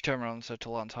 she turned around and said to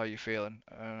Lance, "How you feeling?"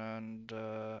 And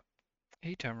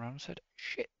he turned around and said,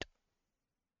 "Shit."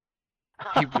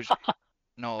 He was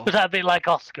no. Was that a bit like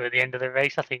Oscar at the end of the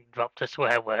race? I think dropped a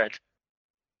swear word.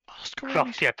 Oscar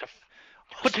only Crofty had to.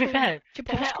 But to be Oscar, fair, yeah, to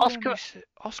but be fair,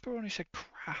 Oscar only said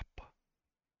crap.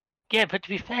 yeah, but to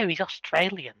be fair, he's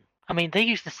Australian. I mean, they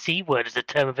use the C word as a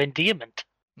term of endearment.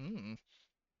 Mm.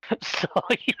 So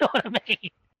you know what I mean.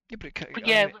 Yeah, but But I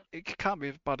yeah, mean, it can't be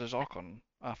as bad as Ocon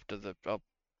after the. I'll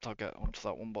get onto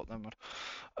that one, but then.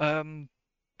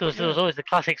 there was Yeah. always the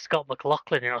classic Scott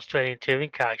McLaughlin in Australian touring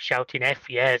car shouting "F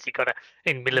yes." He got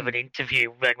in the middle of an interview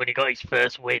when he got his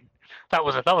first win. That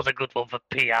was a good one for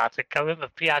PR. I remember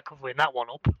PR covering that one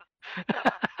up.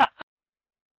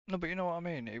 No, but you know what I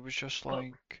mean. It was just But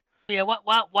like. yeah,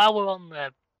 while we're on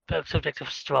the subject of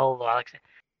Stroll, though, Alex,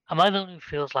 am I the one who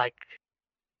feels like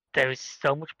there is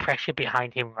so much pressure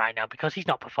behind him right now because he's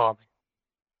not performing?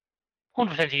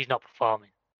 100% he's not performing.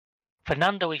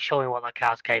 Fernando is showing what that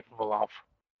car's capable of.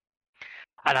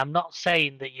 And I'm not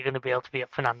saying that you're going to be able to be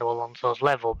at Fernando Alonso's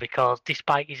level because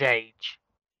despite his age,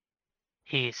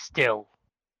 he is still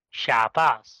sharp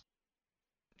as.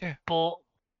 Yeah. But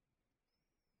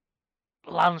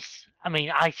Lance, I mean,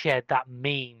 I shared that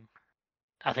meme,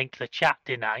 I think, to the chat,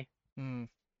 didn't I? Mm.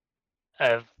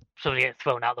 Of somebody getting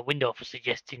thrown out the window for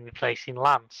suggesting replacing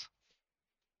Lance.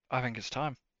 I think it's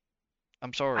time.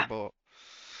 I'm sorry, but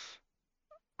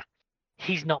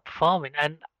He's not performing,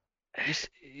 and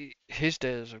his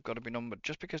days have got to be numbered.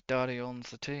 Just because Daddy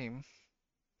owns the team.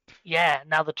 yeah.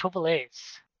 Now the trouble is,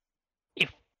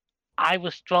 if I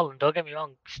was Stroll, and don't get me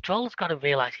wrong, Stroll's got to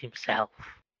realise himself.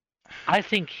 I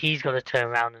think he's got to turn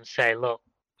around and say, "Look,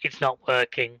 it's not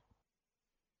working.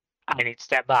 I need to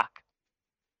step back."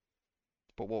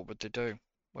 But what would they do?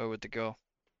 Where would they go?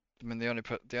 I mean, the only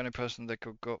person they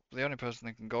can go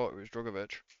to is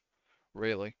Drugovich,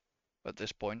 really, at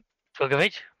this point.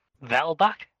 Drugovic, Vettel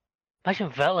back.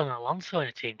 Imagine Vettel and Alonso in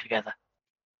a team together.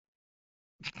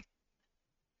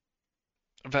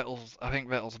 I think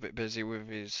Vettel's a bit busy with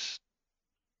his.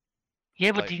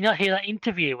 Yeah, but Like, did you not hear that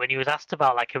interview when he was asked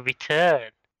about like a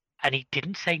return, and he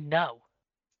didn't say no?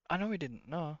 I know he didn't.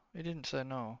 No, he didn't say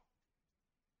no.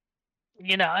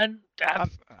 You know, and I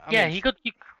yeah, mean, you go.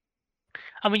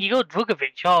 I mean, you go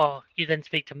Drugovic, or you then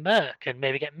speak to Merck and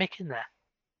maybe get Mick in there.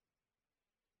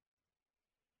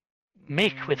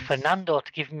 Mick with Fernando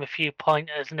to give him a few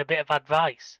pointers and a bit of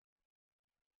advice.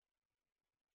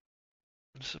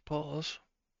 I suppose.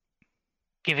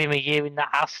 Give him a year in that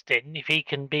Aston if he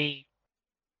can be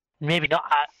maybe not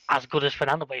as good as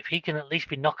Fernando, but if he can at least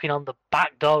be knocking on the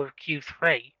back door of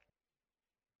Q3,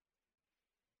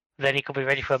 then he could be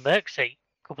ready for a Merck seat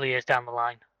a couple of years down the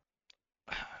line.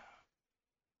 It's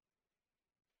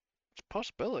a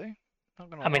possibility.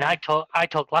 I mean, I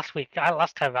talked last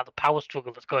time about the power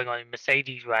struggle that's going on in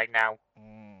Mercedes right now.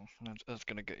 That's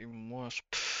gonna get even worse.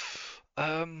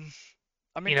 I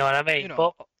mean, you know what I mean? You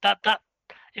know, but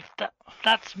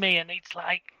that's me, and it's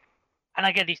like, and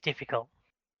I get it's difficult,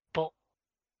 but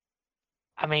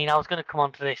I mean, I was going to come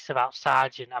on to this about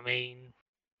Sargent. I mean,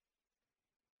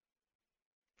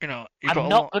 you know, I'm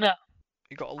not gonna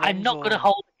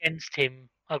hold against him.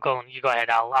 Oh, go on, you go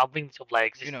ahead. I'll bring this up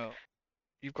later. You know,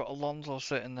 you've got Alonso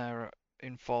sitting there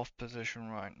in 4th position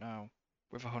right now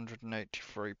with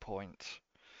 183 points.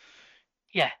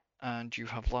 Yeah. And you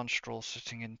have Lance Stroll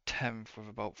sitting in 10th with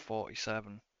about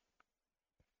 47.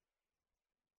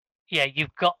 Yeah,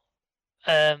 you've got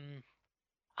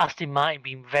Aston Martin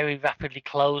being very rapidly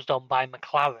closed on by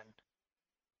McLaren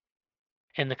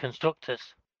in the constructors.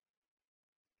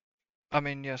 I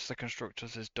mean, yes, the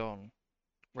constructors is done,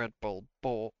 Red Bull,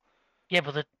 but yeah,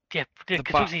 but the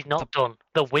constructors is not done.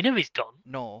 The winner is done.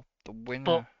 No, the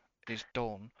winner is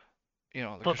done. You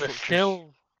know, but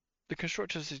the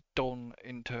constructors is done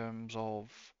in terms of.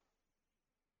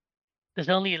 There's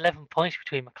only 11 points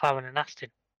between McLaren and Aston.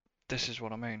 This is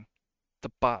what I mean.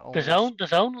 The battles. There's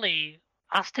only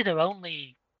Aston are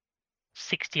only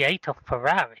 68 off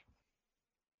Ferrari.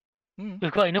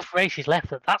 We've got enough races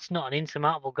left that's not an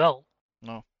insurmountable goal.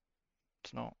 No,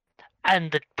 it's not.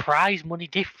 And the prize money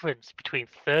difference between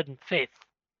 3rd and 5th.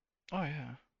 Oh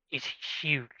yeah. Is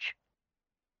huge.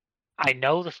 I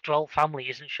know the Stroll family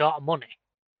isn't short of money.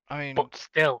 I mean, But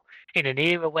still, in an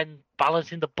era when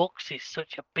balancing the books is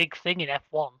such a big thing in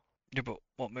F1, yeah, but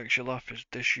what makes you laugh is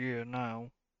this year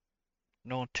now,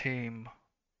 no team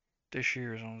this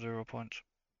year is on 0 points.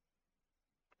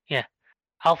 yeah,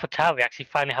 AlphaTauri actually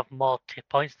finally have more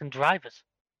points than drivers.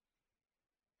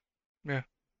 Yeah.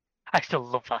 I still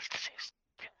love that statistic.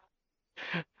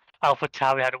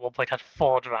 AlphaTauri had at one point had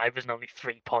 4 drivers and only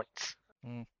 3 points.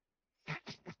 Mm.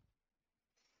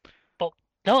 But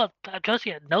no, just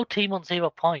yet, no team on 0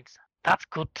 points. That's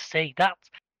good to see.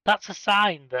 That's a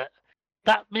sign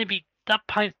that maybe that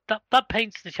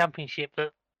paints the championship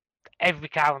that every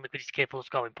car on the grid is capable of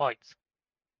scoring points,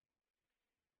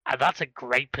 and that's a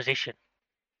great position.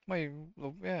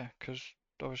 Well, yeah, because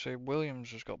obviously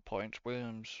Williams has got points.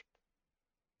 Williams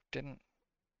didn't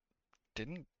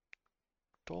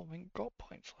don't think got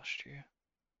points last year.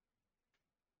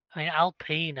 I mean,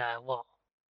 Alpine are what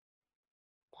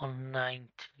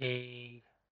 190.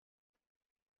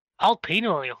 Alpine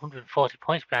are only 140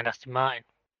 points behind Aston Martin.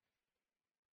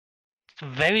 It's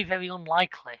very, very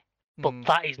unlikely, but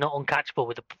that is not uncatchable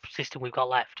with the system we've got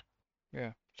left.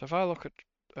 Yeah. So if I look at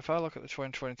the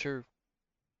 2022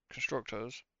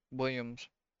 constructors, Williams.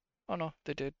 Oh no,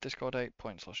 they did. They scored 8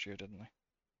 points last year, didn't they?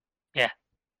 Yeah.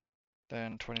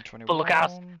 Then 2021. But look at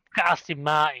Aston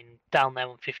Martin down there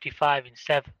on 55 in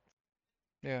 7th.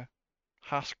 Yeah.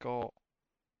 Haas got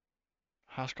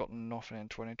nothing in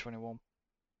 2021.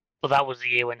 But that was the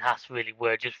year when Haas really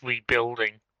were just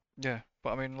rebuilding. Yeah,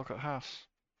 but I mean, look at Haas.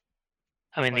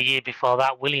 I mean, the year before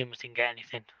that, Williams didn't get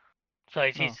anything. So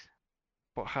it is.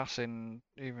 But Haas in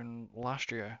even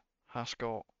last year, Haas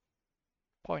got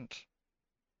points.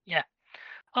 Yeah.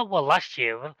 Oh well, last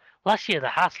year the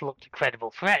Haas looked a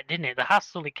credible threat, didn't it? The Haas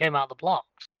suddenly came out of the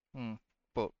blocks.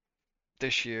 But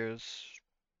this year's,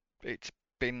 it's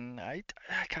been I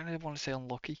kind of want to say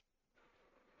unlucky.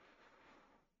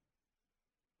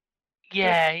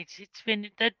 Yeah, it's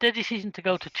been the decision to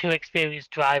go to 2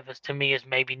 experienced drivers to me has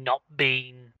maybe not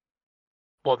been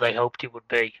what they hoped it would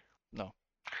be. No.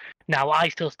 Now I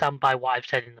still stand by what I've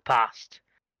said in the past.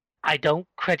 I don't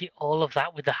credit all of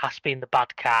that with the Haas being the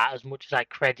bad car as much as I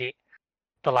credit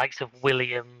the likes of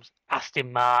Williams,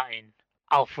 Aston Martin,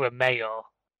 Alfa Romeo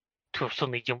to have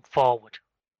suddenly jumped forward.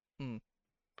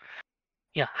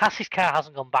 Yeah, Haas's car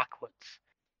hasn't gone backwards.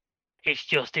 It's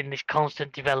just in this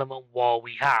constant development war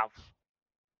we have.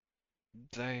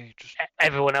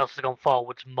 Everyone else has gone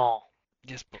forwards more.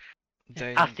 Yes, but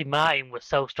Aston Martin was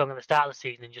so strong at the start of the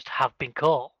season and just have been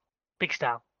caught. Big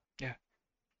style. Yeah.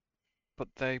 But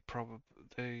they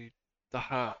probably the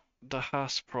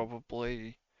Haas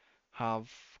probably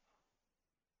have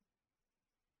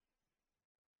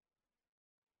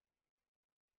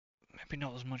maybe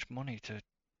not as much money to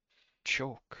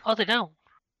choke. Oh, they don't.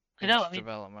 They don't. I mean,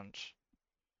 developments.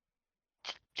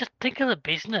 Just think of the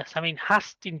business. I mean,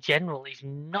 Haas in general is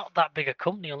not that big a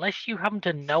company unless you happen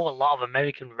to know a lot of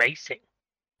American racing.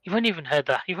 You've only even heard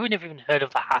of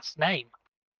the Haas name.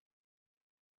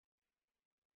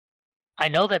 I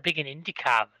know they're big in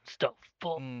IndyCar and stuff,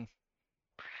 but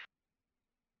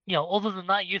other than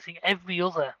that, you think every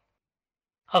other.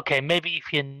 Okay, maybe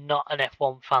if you're not an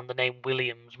F1 fan, the name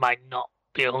Williams might not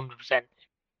be 100%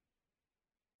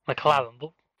 McLaren,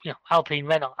 but Alpine,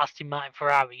 Renault, Aston Martin,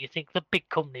 Ferrari. You think the big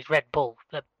companies, Red Bull,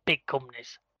 they're big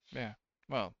companies. Yeah,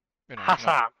 well, Haas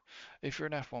aren't. If you're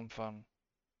an F1 fan,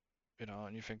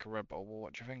 and you think of Red Bull, well,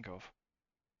 what do you think of?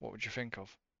 What would you think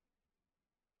of?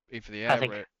 Either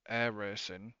the air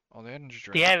racing or the energy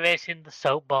drink. The air racing, the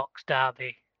soapbox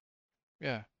derby.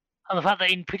 Yeah. And the fact that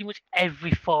in pretty much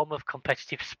every form of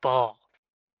competitive sport,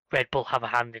 Red Bull have a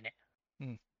hand in it.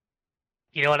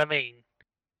 You know what I mean?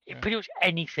 In pretty much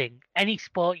anything, any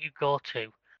sport you go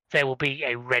to, there will be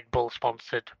a Red Bull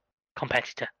sponsored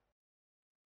competitor.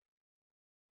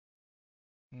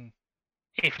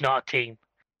 If not a team.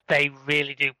 They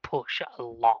really do push a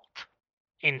lot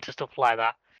into stuff like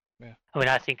that. Yeah. I mean,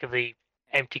 I think of the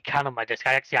empty can on my desk.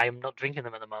 I am not drinking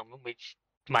them at the moment, which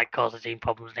might cause the team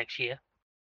problems next year.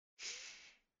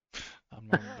 I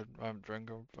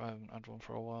haven't had one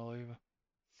for a while either.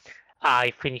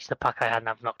 I finished the pack I had and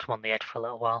I've knocked them on the head for a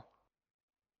little while.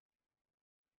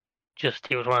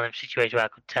 It was one of them situations where I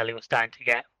could tell it was starting to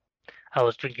get. I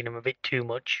was drinking them a bit too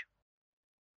much.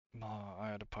 No, I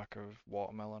had a pack of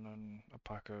watermelon and a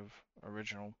pack of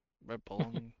original Red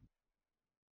Bull and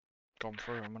gone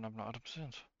through them and I've not had them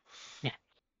since. Yeah.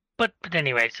 But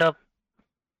anyway, so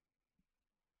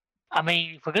I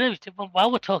mean, if we're going to,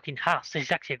 while we're talking Haas, this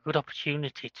is actually a good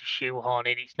opportunity to shoehorn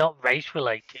in. It's not race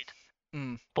related,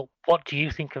 but what do you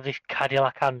think of this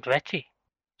Cadillac Andretti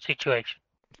situation?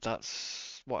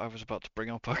 That's what I was about to bring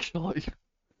up, actually.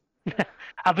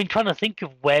 I've been trying to think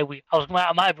of where I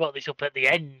might have brought this up at the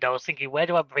end. I was thinking, where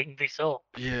do I bring this up?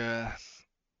 Yeah.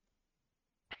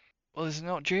 Well, is it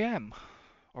not GM?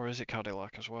 Or is it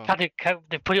Cadillac as well? They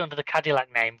put it under the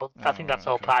Cadillac name, but I Oh, think right, that's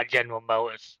all okay. part of General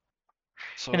Motors.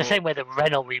 In the So, same way that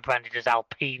Renault rebranded as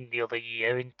Alpine the other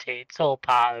year, isn't it? It's all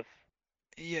part of.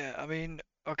 yeah, I mean,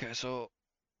 okay, so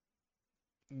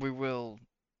we will,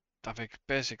 I think,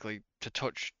 basically,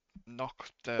 knock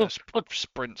the We'll,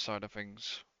 sprint side of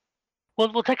things.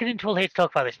 we'll take an interval here to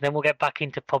talk about this, and then we'll get back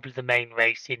into probably the main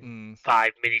race in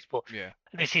 5 minutes. But Yeah.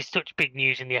 this is such big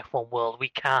news in the F1 world, we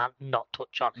can't not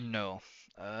touch on it. No.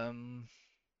 I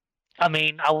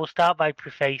mean, I will start by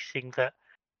prefacing that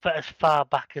for as far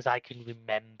back as I can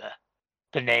remember,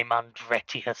 the name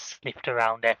Andretti has sniffed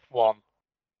around F1.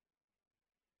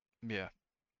 Yeah.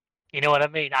 You know what I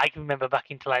mean? I can remember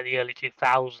back into like the early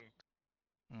 2000s,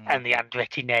 and Mm. the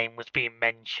Andretti name was being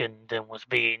mentioned and was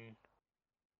being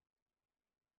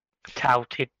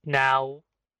touted. Now,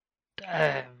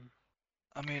 I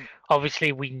mean,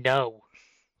 obviously, we know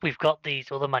we've got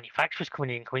these other manufacturers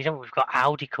coming in. We've got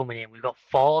Audi coming in. We've got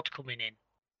Ford coming in.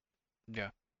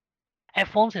 yeah.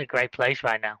 F1's in a great place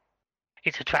right now.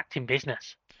 It's attracting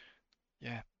business.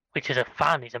 Yeah. Which as a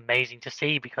fan is amazing to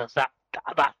see because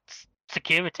that's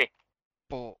security.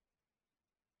 But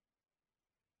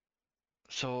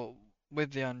so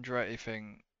with the Andretti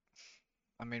thing,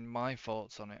 I mean, my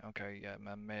thoughts on it. Okay, yeah,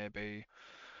 man, maybe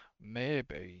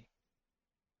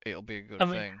it'll be a good I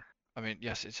mean, thing. I mean,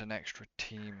 yes, it's an extra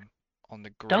team on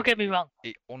the don't grid. get me wrong.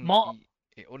 It More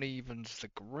it unevens the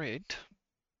grid.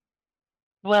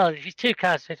 well, if it's two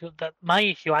cars, that my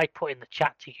issue I put in the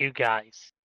chat to you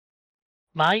guys.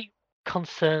 My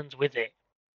concerns with it.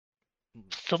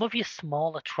 Some of your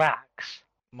smaller tracks,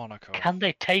 Monaco. can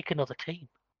they take another team?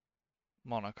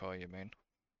 Monaco, you mean?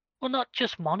 Well, not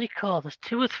just Monaco. There's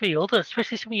 2 or 3 others,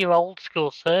 especially some of your old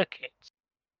school circuits.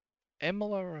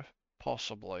 Imola,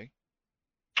 possibly.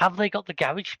 Have they got the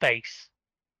garage space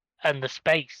and the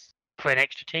space for an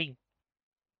extra team?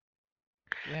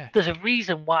 Yeah. There's a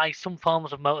reason why some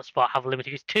forms of motorsport have limited.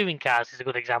 Because touring cars is a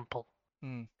good example.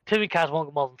 Touring cars won't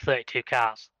go more than 32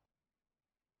 cars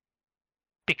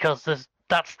because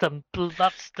that's the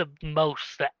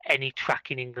most that any track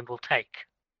in England will take.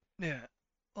 Yeah.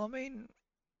 I mean,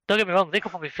 don't get me wrong, they could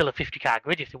probably fill a 50-car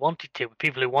grid if they wanted to with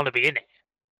people who want to be in it.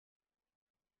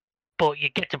 But you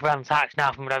get to Brands Hatch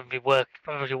now from everybody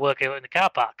working out in the car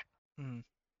park.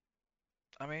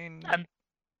 I mean, and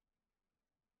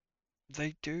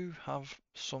they do have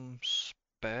some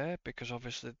spare because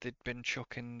obviously they'd been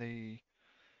chucking the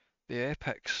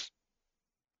Apex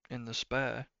in the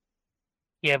spare.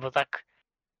 Yeah, but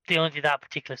they only do that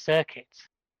particular circuits.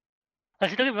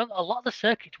 Like, don't get me wrong, a lot of the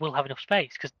circuits will have enough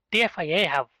space because the FIA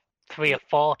have 3 or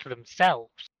 4 to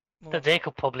themselves that they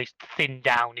could probably thin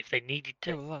down if they needed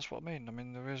to. Yeah, well, that's what I mean. I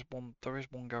mean, there is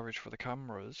one garage for the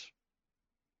cameras.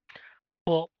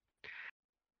 But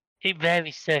it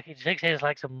varies circuits. It's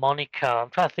like some Monaco. I'm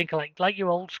trying to think of like your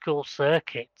old school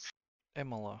circuits.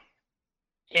 Imola,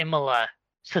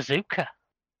 Suzuka.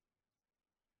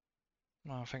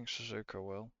 No, I think Suzuka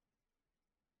will.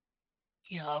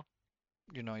 You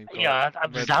know, you've got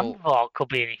Zandvoort could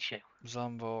be an issue.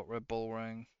 Zandvoort, Red Bull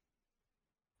Ring.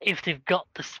 If they've got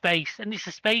the space, and it's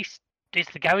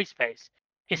the garage space.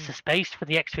 It's the space for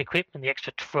the extra equipment, the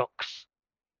extra trucks,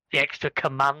 the extra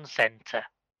command center.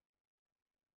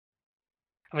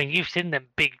 I mean, you've seen them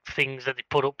big things that they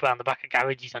put up around the back of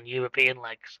garages on European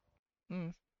legs.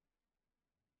 You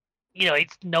know,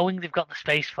 it's knowing they've got the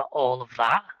space for all of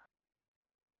that.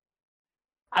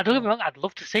 I don't get me wrong. I'd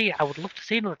love to see it. I would love to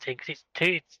see another team because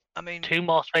it's 2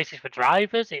 more spaces for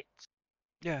drivers.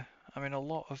 Yeah, I mean, a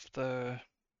lot of the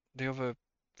other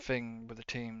thing with the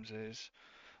teams is,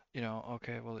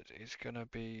 okay, well, it's gonna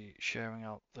be sharing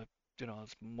out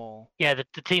it's more. Yeah,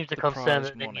 the teams are concerned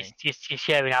that then you're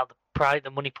sharing out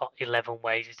the money pot 11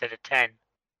 ways instead of 10.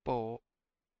 But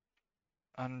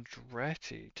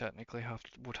Andretti technically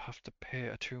would have to pay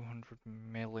a 200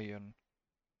 million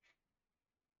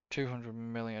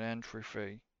entry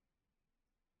fee.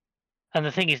 And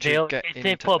the thing is, if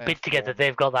they put a bid together,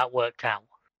 they've got that worked out.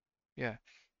 Yeah.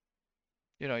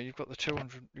 You've got the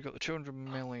 200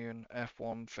 million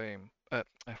F1 theme.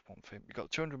 F1 theme. You've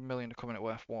got 200 million to come in at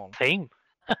F1. Theme.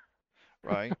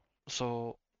 Right.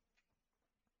 So,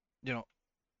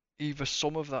 either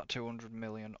some of that 200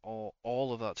 million or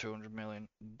all of that 200 million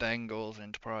then goes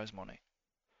into prize money.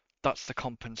 That's the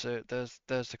compensate. There's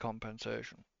the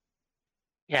compensation.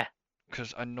 Yeah.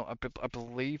 Because I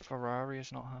believe Ferrari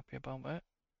is not happy about it.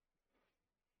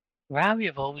 Ferrari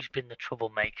have always been the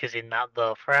troublemakers in that,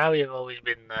 though. Ferrari have always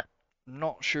been the.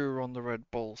 Not sure on the Red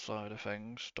Bull side of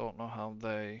things. Don't know how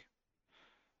they.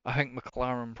 I think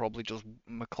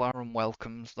McLaren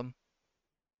welcomes them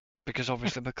because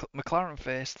obviously McLaren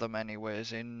faced them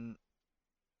anyways in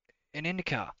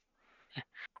IndyCar.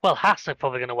 Well, Haas are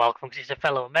probably going to welcome because it's a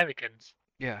fellow Americans.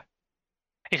 Yeah.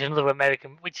 It's another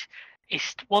American, which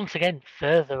is once again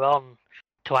further on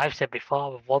to what I've said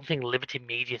before. Of one thing Liberty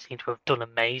Media seem to have done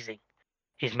amazing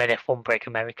is made F1 break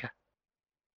America.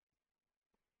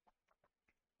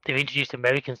 They've introduced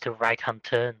Americans to right-hand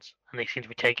turns, and they seem to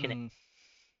be taking it.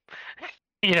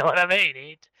 You know what I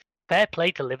mean? Fair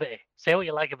play to Liberty. Say what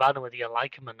you like about them, whether you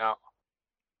like them or not.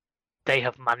 They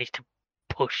have managed to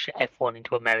push F1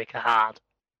 into America hard.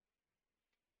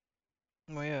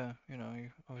 Well, yeah,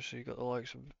 obviously you got the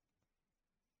likes of,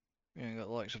 you got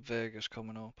the likes of Vegas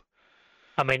coming up.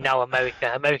 I mean, now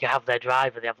America have their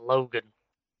driver. They have Logan,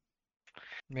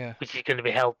 Yeah. which is going to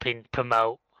be helping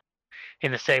promote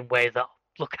in the same way that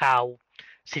look how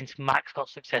since Max got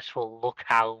successful, look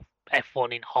how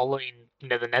F1 in Holland, in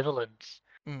the Netherlands,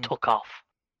 took off.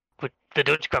 But the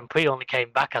Dutch Grand Prix only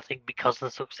came back, I think, because of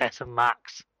the success of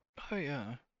Max. Oh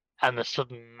yeah. And the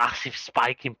sudden massive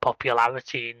spike in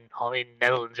popularity in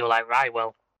Netherlands. You were like, right,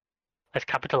 well, let's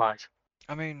capitalise.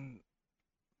 I mean,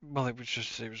 well, it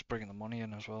was bringing the money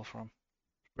in as well from,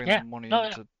 Yeah, the money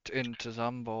no, into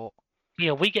Zambot. You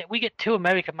know, we get two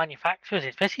American manufacturers,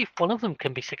 especially if one of them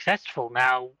can be successful.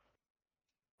 Now,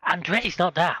 Andretti's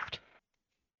not daft.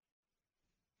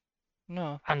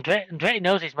 No. Andretti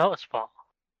knows his motorsport.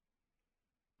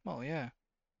 Well, yeah.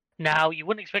 Now, you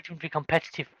wouldn't expect him to be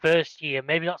competitive first year,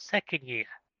 maybe not second year.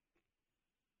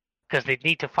 Because they'd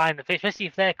need to find the fit, especially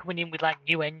if they're coming in with like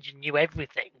new engine, new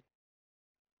everything.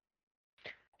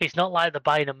 It's not like they're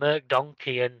buying a Merc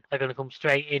donkey and they're going to come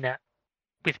straight in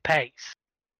with pace.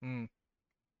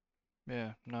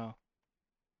 Yeah, no.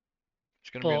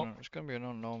 It's gonna be an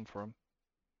unknown for him.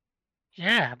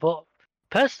 Yeah, but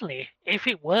personally, if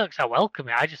it works, I welcome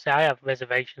it. I just say I have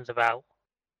reservations about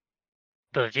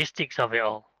the logistics of it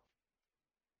all.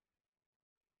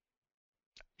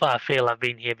 But I feel I've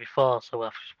been here before, so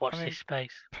I've just watched this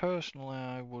space. Personally,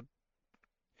 I would.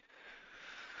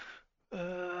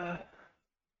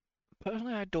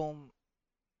 Personally, I don't.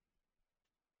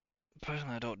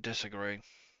 Personally, I don't disagree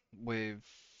with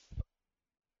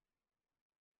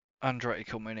Andretti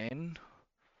coming in.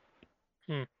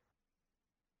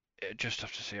 Just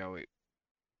have to see how it.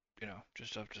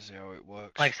 Just have to see how it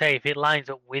works. Like I say, if it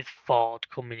lines up with Ford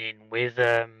coming in, with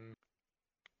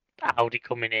Audi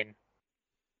coming in,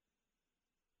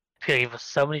 it's going to give us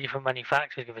so many different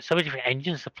manufacturers, give us so many different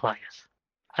engine suppliers.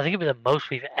 I think it'll be the most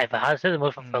we've ever had. It's the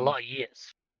most for a lot of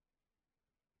years.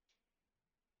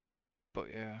 But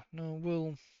yeah, no,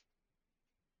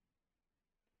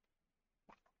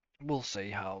 we'll see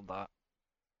how that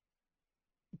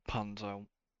pans out.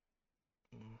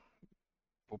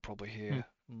 We'll probably hear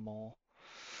more.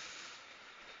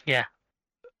 Yeah.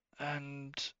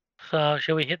 And so,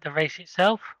 shall we hit the race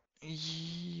itself?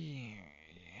 Yeah.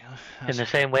 In the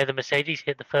same way the Mercedes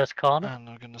hit the first corner? And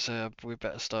I'm going to say we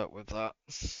better start with that.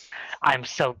 I'm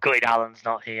so gutted Alan's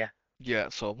not here. Yeah,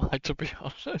 so am I, to be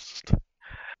honest.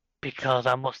 Because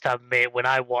I must admit, when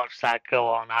I watched that go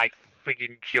on, I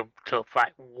friggin' jumped up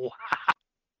like, wow.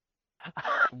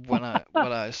 When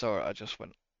I saw it, I just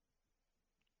went.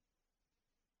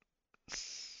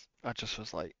 I just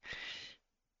was like,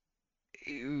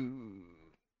 ew.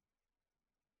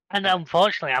 And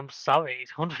unfortunately, I'm sorry,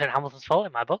 it's 100% Hamilton's fault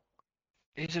in my book.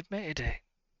 He's admitted it.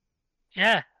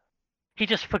 Yeah. He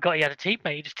just forgot he had a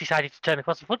teammate. He just decided to turn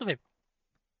across in front of him.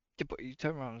 Yeah, but he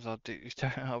turned around and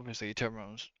obviously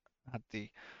had the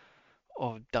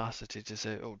audacity to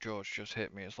say, "Oh, George just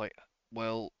hit me." It's like,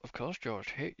 well, of course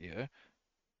George hit you.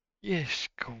 You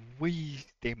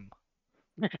squeezed him.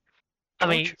 I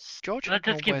mean, George had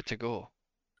nowhere to go.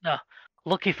 No,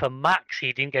 lucky for Max,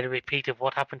 he didn't get a repeat of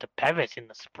what happened to Perez in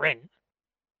the sprint.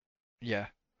 Yeah.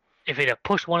 If he'd have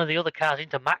pushed one of the other cars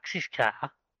into Max's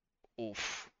car,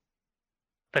 oof,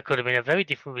 that could have been a very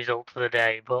different result to the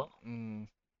day. But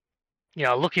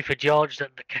lucky for George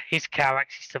that his car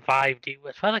actually survived. It,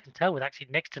 as far as I can tell, with actually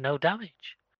next to no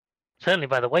damage. Certainly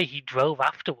by the way he drove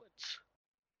afterwards.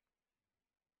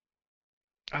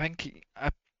 I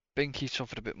think he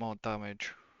suffered a bit more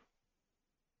damage.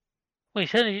 Well, he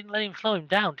certainly didn't let him slow him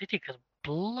down, did he? Because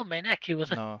blooming heck, he was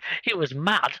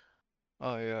mad.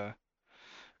 Oh yeah,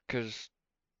 because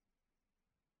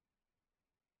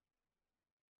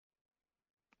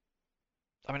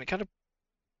I mean it kind of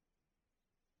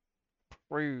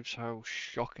proves how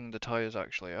shocking the tires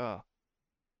actually are.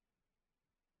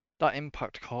 That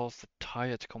impact caused the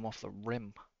tire to come off the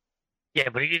rim. Yeah,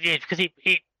 but it's because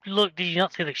it look. Did you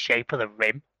not see the shape of the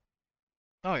rim?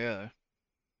 Oh yeah.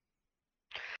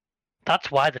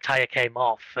 That's why the tire came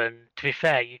off. And to be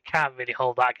fair, you can't really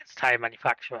hold that against the tire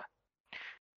manufacturer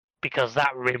because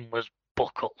that rim was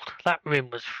buckled. That rim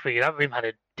was free. That rim had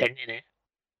a dent in it.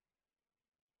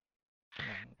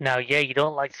 Now, yeah, you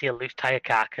don't like to see a loose tire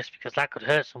carcass because that could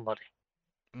hurt somebody.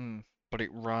 But it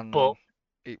ran. But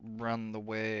It ran the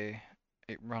way.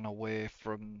 It ran away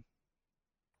from.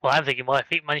 well, I'm thinking, well,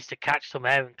 if it managed to catch some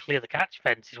air and clear the catch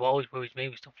fence, is what always worries me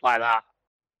with stuff like that.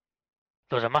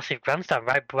 There was a massive grandstand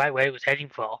right where it was heading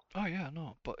for. Oh yeah,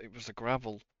 no, but it was the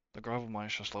gravel. The gravel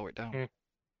managed to slow it down. Mm.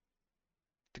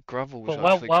 The gravel was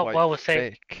But actually quite while we're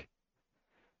saying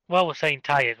thick.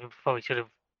 tires, we probably should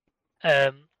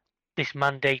have this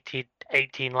mandated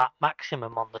 18 lap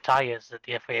maximum on the tires that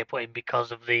the FIA put in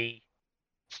because of the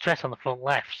stress on the front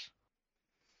lefts.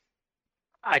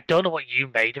 I don't know what you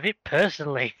made of it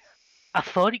personally. I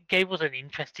thought it gave us an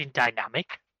interesting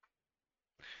dynamic.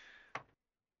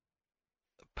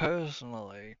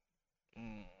 Personally,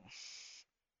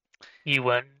 You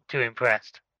weren't too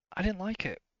impressed. I didn't like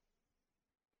it.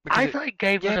 I thought it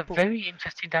gave us yeah, a very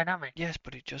interesting dynamic. Yes,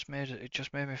 but it just made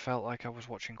me felt like I was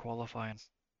watching qualifying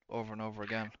over and over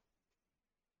again.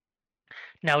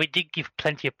 Now, it did give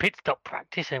plenty of pit stop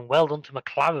practice, and well done to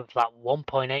McLaren for that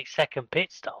 1.8 second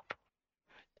pit stop.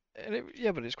 And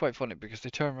yeah, but it's quite funny because they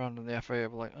turn around and the FIA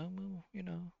were like, oh well, you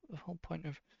know, the whole point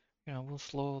of, you know, we'll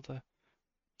slow the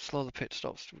pit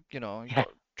stops. You know, Yeah.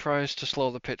 tries to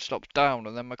slow the pit stops down,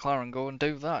 and then McLaren go and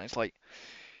do that. It's like,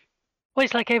 Well,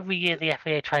 it's like every year the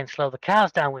FIA try and slow the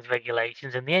cars down with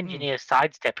regulations, and the engineers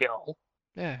sidestep it all.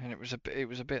 Yeah, and it was a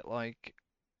bit like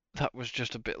that was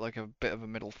just a bit of a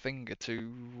middle finger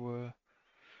to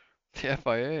the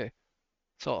FIA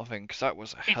sort of thing, because that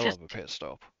was a hell of a pit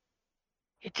stop.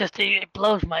 It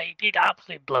blows it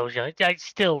absolutely blows you. It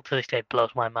still to this day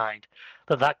blows my mind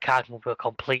that car can go to a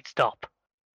complete stop,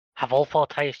 have all 4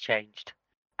 tyres changed,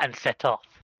 and set off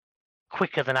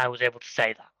quicker than I was able to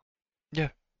say that. Yeah.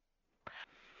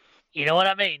 You know what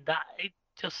I mean? That it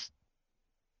just,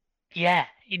 yeah,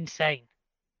 insane.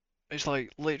 It's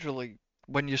like literally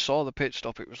when you saw the pit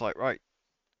stop, it was like, right,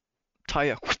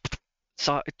 tire,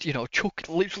 you know,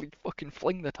 literally fucking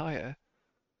fling the tire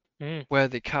where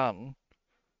they can.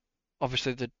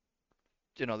 Obviously, the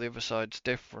other side's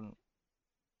different.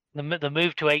 The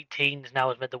move to 18s now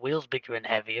has made the wheels bigger and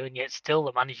heavier, and yet still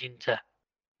they're managing to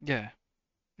Yeah,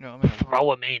 you know what I mean.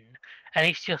 throw them in, and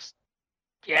it's just,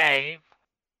 yeah,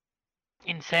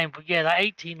 insane. But yeah, that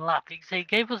 18 lap, it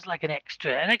gave us like an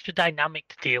extra dynamic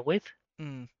to deal with.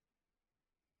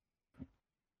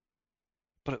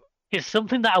 But it's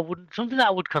something that I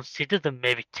would consider them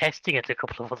maybe testing at a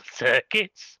couple of other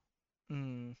circuits.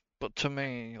 But to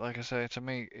me, like I say,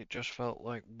 it just felt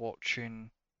like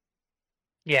watching.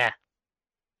 Yeah.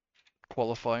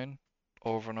 Qualifying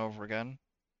over and over again,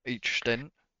 each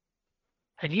stint.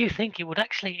 And you think it would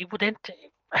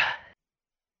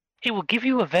it would give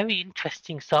you a very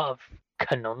interesting sort of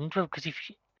conundrum, because if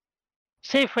you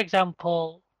say, for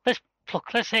example, let's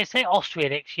say Austria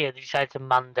next year, they decide to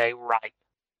mandate, right,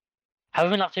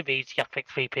 however laps it be, you have to pick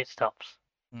 3 pit stops.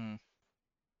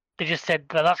 They just said,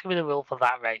 well, that's going to be the rule for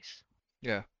that race.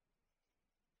 Yeah.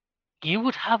 You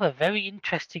would have a very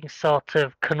interesting sort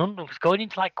of conundrum, because going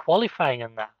into like qualifying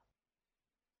and that,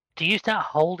 do you start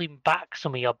holding back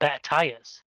some of your better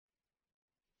tyres?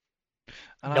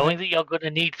 Knowing that you're going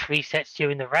to need 3 sets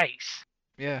during the race.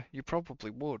 Yeah, you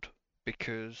probably would,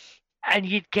 because. And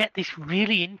you'd get this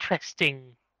really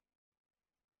interesting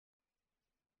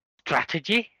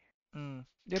strategy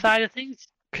side of things.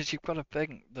 Because you've got to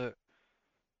think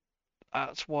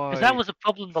that's why. Because that was a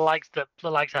problem the likes of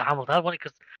Hamilton had,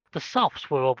 because the softs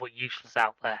were all but useless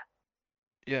out there.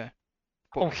 Yeah.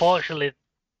 Unfortunately,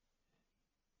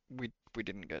 we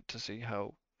didn't get to see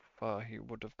how far he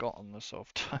would have got on the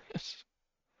soft tyres.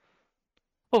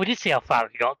 Well, we did see how far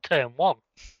he got, turn 1.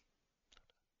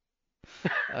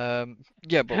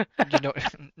 Yeah, but you know,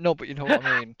 no, but you know what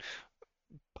I mean.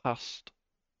 Past.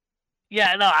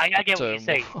 Yeah, no, I get what you're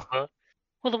saying. But,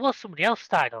 well, there was somebody else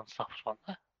started on softs, wasn't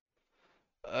there?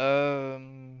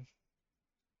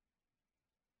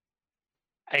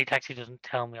 It actually doesn't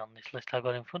tell me on this list I've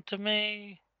got in front of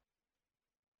me.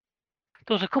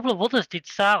 There was a couple of others did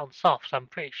start on softs, I'm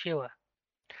pretty sure.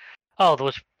 Oh, there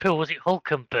was, who was it,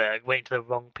 Hulkenberg went to the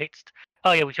wrong pits.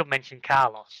 Oh yeah, we should mention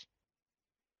Carlos.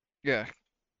 Yeah.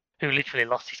 Who literally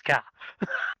lost his car.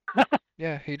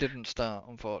 Yeah, he didn't start,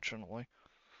 unfortunately.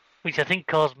 Which I think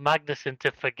caused Magnussen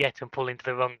to forget and pull into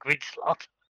the wrong grid slot.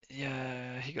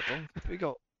 Yeah, he got done.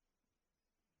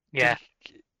 Yeah.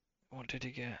 What did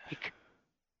he get?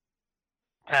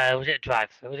 Was it a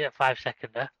drive-through? Was it a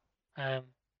 5-seconder? Hang on.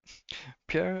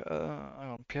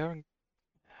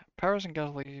 Perez and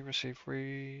Gasly received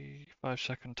 3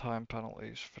 5-second time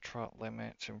penalties for track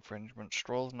limits infringement.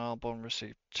 Stroll and Albon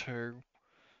received 2.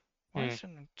 Why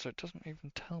isn't it? So it doesn't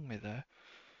even tell me there.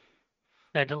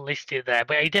 They don't list it there,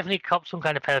 but he definitely copped some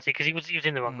kind of penalty because he was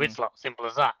using the wrong grid slot. Simple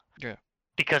as that. Yeah.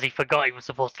 Because he forgot he was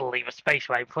supposed to leave a space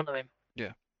right in front of him.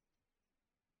 Yeah.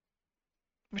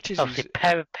 Which is Obviously,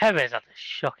 Perez had a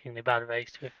shockingly bad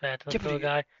race, to be fair to the poor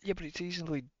guy. Yeah, but it's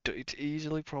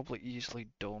probably easily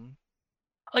done.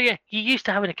 Oh yeah, you're used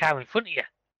to having a car in front of you.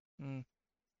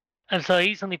 And so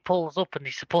he suddenly pulls up and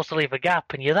he's supposed to leave a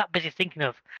gap, and you're that busy thinking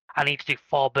of, I need to do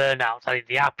 4 burnouts, I need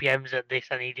the RPMs at this,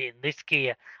 I need it in this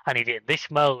gear, I need it in this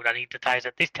mode, I need the tyres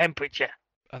at this temperature.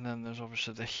 And then there's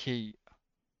obviously the heat.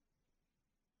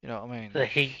 You know what I mean? The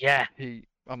heat, yeah. Heat.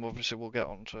 Obviously we'll get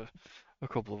on to a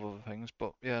couple of other things,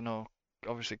 but yeah, no.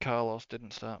 Obviously Carlos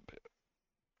didn't start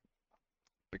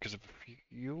because of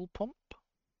fuel pump,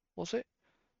 was it?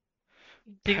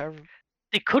 They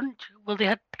couldn't. Well, they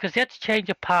had because they had to change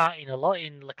a part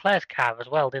in Leclerc's car as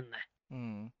well, didn't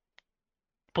they?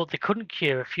 But they couldn't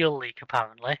cure a fuel leak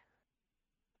apparently.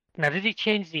 Now, did he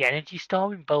change the energy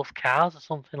store in both cars or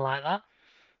something like that?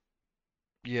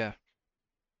 Yeah.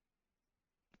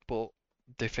 But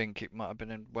they think it might have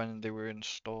been when they were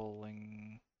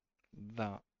installing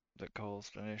that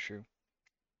caused an issue.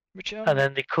 Which and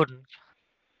then they couldn't.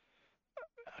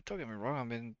 Don't get me wrong. I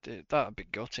mean, that'd be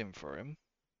gutting for him.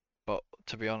 But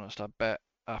to be honest, I bet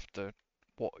after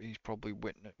what he's probably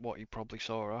witnessed, what he probably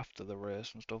saw after the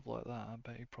race and stuff like that, I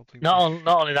bet he probably not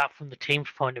only that, from the team's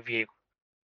point of view,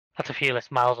 that's a few less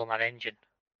miles on that engine.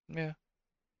 Yeah.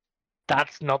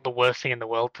 That's not the worst thing in the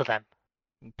world to them.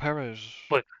 Perez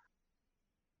was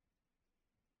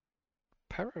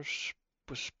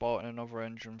sporting another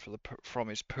engine from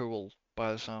his pool,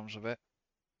 by the sounds of it.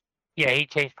 Yeah, he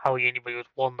changed power unit, but it was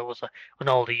one that was an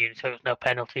older unit, so there was no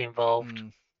penalty involved.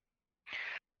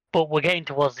 But we're getting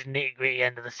towards the nitty-gritty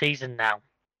end of the season now.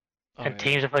 And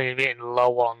teams are probably getting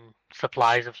low on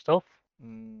supplies of stuff.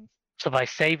 So by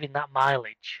saving that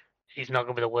mileage, it's not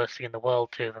going to be the worst thing in the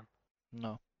world to them.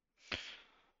 No.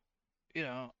 You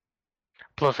know.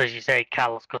 Plus, as you say,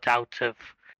 Carlos got out of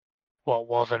what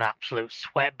was an absolute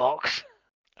sweatbox.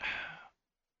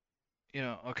 You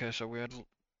know, okay, so we had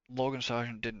Logan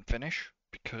Sargent didn't finish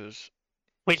because...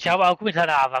 Which I'll come into that,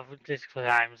 I've this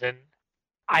times, and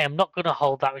I am not going to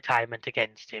hold that retirement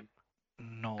against him.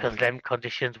 No. Because them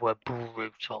conditions were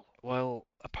brutal. Well,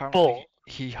 apparently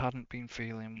he hadn't been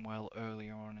feeling well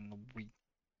earlier on in the week.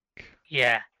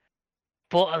 Yeah.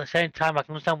 But at the same time, I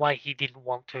can understand why he didn't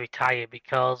want to retire,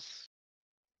 because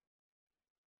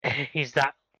is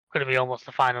that going to be almost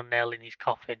the final nail in his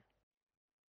coffin?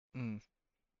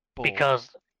 Because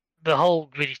the whole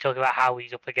grid is talking about how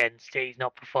he's up against it, he's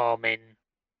not performing.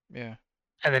 Yeah.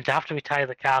 And then to have to retire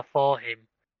the car for him,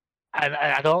 and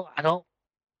I don't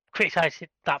criticise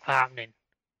that for happening,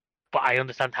 but I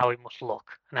understand how he must look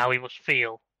and how he must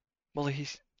feel. Well, he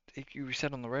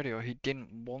said on the radio he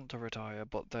didn't want to retire,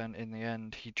 but then in the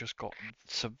end he just got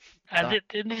and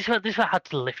this one had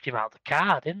to lift him out of the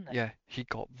car, didn't it? Yeah, he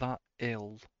got that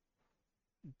ill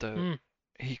that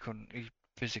he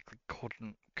physically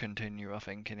couldn't continue, I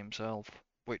think, in himself.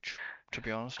 Which, to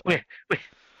be honest, we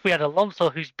had Alonso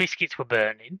whose biscuits were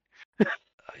burning.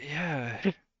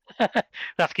 Yeah.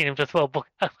 Asking him to throw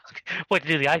to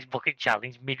do the ice bucket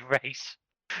challenge mid-race.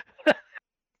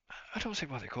 I don't see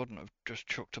why they couldn't have just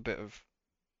chucked a bit of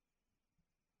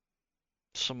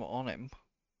something on him.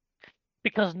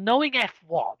 Because knowing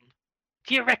F1,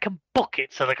 do you reckon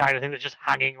buckets are the kind of thing that's just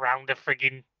hanging around a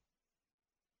frigging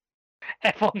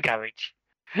F1 garage?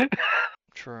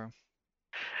 True.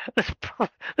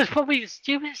 There's probably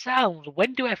stupid sounds.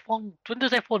 When does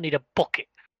F1 need a bucket?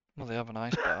 Well, they have an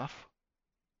ice bath.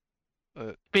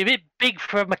 Be a bit big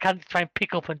for a mechanic to try and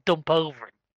pick up and dump over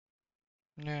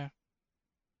him. Yeah.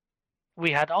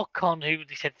 We had Ocon, who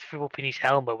they said threw up in his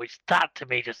helmet, which that to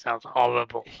me just sounds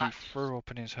horrible. He threw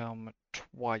up in his helmet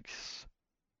twice.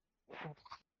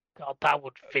 God, that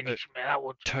would finish me. That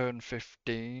would. Turn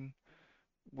 15.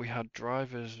 We had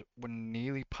drivers were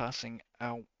nearly passing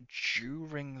out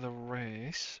during the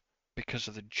race because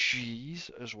of the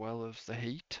G's as well as the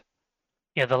heat.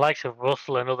 Yeah, the likes of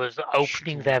Russell and others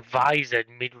opening their visor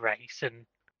mid-race and...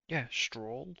 Yeah,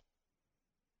 Stroll.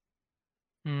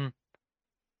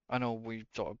 I know we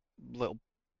sort of little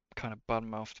kind of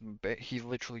badmouthed him a bit. He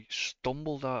literally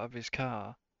stumbled out of his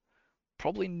car,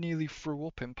 probably nearly threw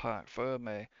up in Parc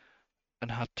Fermé,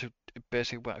 and had to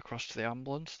basically went across to the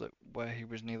ambulance where he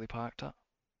was nearly parked at.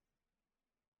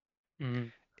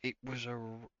 It was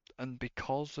and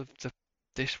because of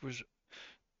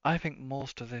I think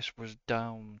most of this was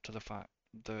down to the fact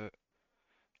that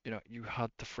you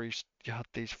had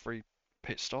these free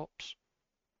pit stops,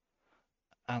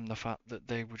 and the fact that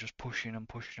they were just pushing and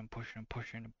pushing and pushing and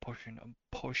pushing and pushing and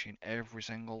pushing every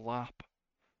single lap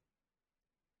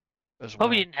as well.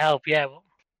 Probably didn't help, yeah.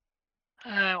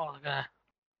 But,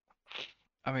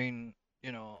 I mean,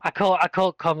 I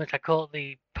caught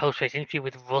the post-race interview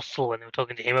with Russell when they were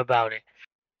talking to him about it.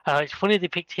 It's funny they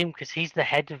picked him because he's the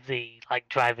head of the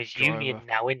drivers' union Driver.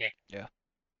 now, isn't it? Yeah.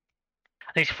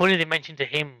 And it's funny they mentioned to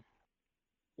him,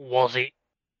 was it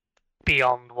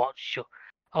beyond what should?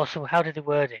 Oh, so how did they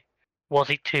word it? Was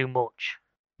it too much?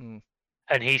 Mm.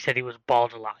 And he said it was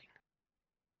borderline.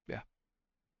 Yeah.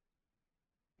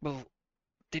 Well,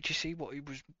 did you see what he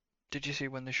was? Did you see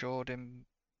when they showed him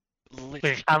With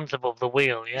literally his hands above the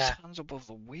wheel, his yeah. hands above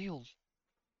the wheel?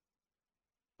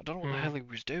 I don't know what the hell he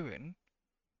was doing.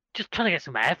 Just trying to get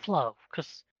some airflow,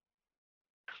 because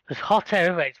there's hot air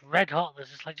everywhere. It's red hot.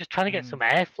 There's just trying to get some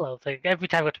airflow. So every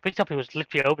time I got to pick it up, he was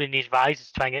literally opening his visors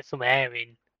to try and get some air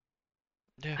in.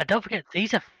 Yeah. And don't forget,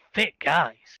 these are fit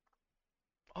guys.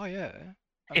 Oh yeah.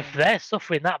 If they're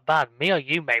suffering that bad, me or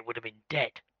you, mate, would have been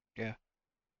dead. Yeah.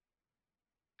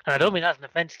 And I don't mean that's an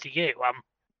offence to you.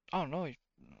 Oh no,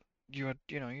 you had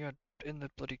in the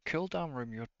bloody cool down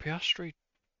room, you had Piastri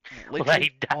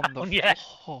literally down, on the yeah.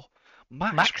 floor.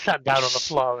 Max sat down on the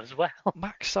floor as well.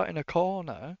 Max sat in a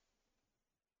corner.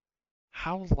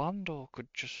 How Lando could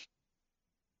just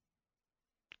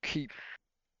keep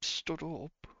stood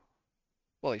up?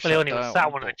 Well, He only was sat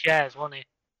on one of the chairs, wasn't he?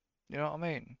 You know what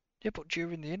I mean? Yeah, but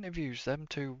during the interviews, them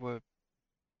two was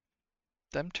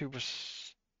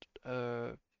was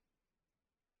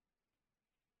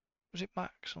it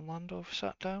Max and Lando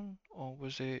sat down, or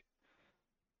was it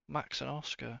Max and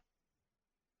Oscar?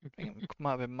 I think it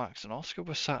might have been Max and Oscar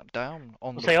were sat down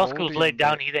on the podium. Oscar was laid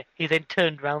down. He then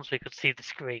turned round so he could see the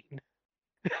screen.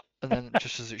 And then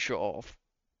just as it shut off.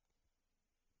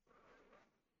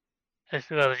 As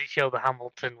well as it showed the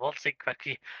Hamilton, what's it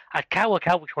cracky? I can't work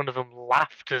out which one of them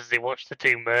laughed as they watched the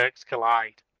two Mercs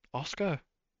collide. Oscar.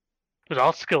 It was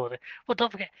Oscar, was it? But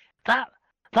don't forget, that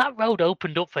road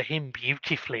opened up for him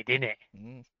beautifully, didn't it?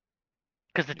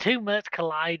 Because the two Mercs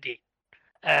collided.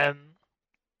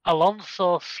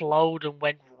 Alonso slowed and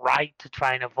went right to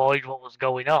try and avoid what was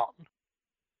going on.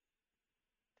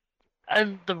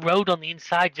 And the road on the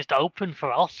inside just opened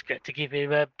for Oscar to give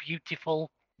him a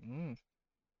beautiful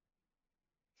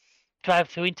drive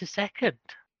through into second.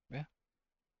 Yeah.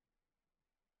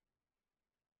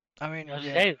 I mean,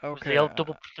 it was the old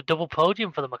double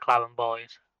podium for the McLaren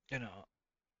boys.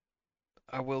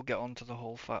 I will get onto the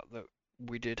whole fact that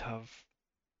we did have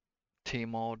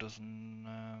team orders,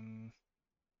 and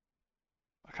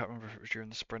I can't remember if it was during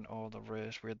the sprint or the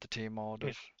race. We had the team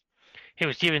orders. It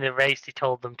was during the race he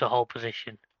told them to hold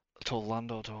position. Told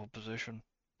Lando to hold position.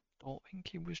 Don't think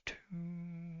he was too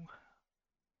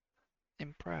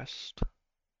impressed,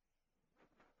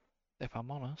 if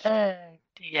I'm honest.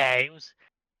 Yeah, it was.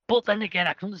 But then again,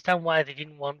 I can understand why they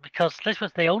didn't want, because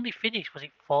they only finished, was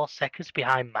it 4 seconds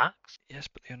behind Max? Yes,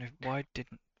 but why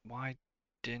didn't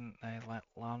they let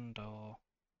Lando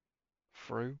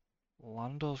through?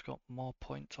 Lando's got more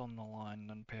points on the line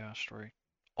than Piastri,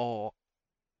 or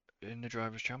in the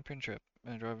drivers' championship,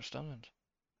 in the drivers' standings.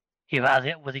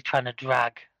 Yeah, was he trying to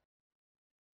drag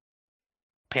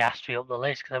Piastri up the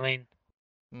list? Because I mean,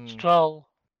 Stroll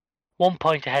 1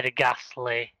 point ahead of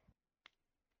Gasly,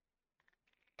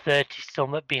 30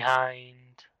 something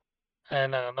behind.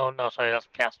 No, sorry, that's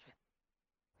Piastri.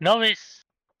 Norris,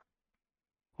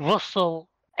 Russell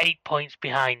 8 points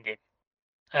behind him,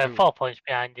 4 points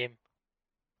behind him.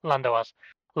 Lando has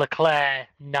Leclerc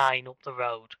 9 up the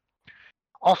road.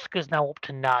 Oscar's now up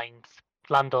to 9th.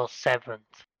 Lando's 7th.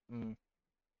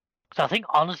 So I think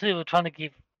honestly we're trying to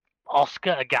give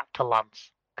Oscar a gap to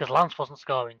Lance, because Lance wasn't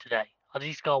scoring today. Or did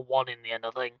he score 1 in the end,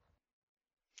 I think?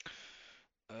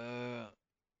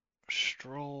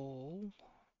 Stroll.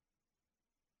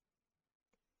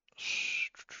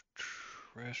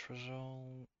 Race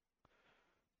result.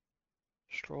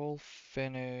 Stroll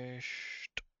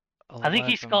finished 11th. I think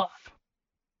he's got.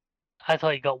 I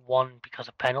thought he got 1 because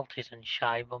of penalties and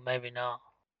shy, but maybe not.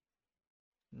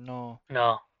 No.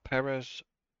 Perez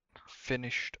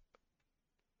finished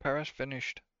 10th.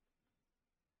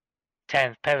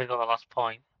 Perez got the last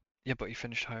point. Yeah, but he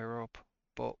finished higher up.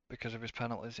 But because of his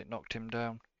penalties, it knocked him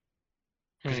down.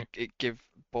 Because it gave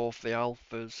both the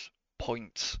Alphas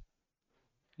points.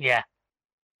 Yeah.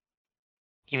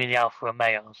 You mean the Alfa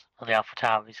Romeos or the Alfa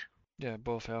Tauris? Yeah,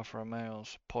 both the Alfa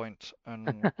Romeos points,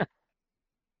 and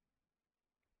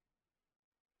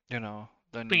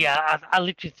then But yeah, I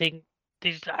literally think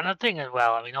this, and I think as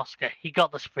well. I mean, Oscar, he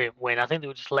got the sprint win. I think they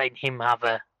were just letting him have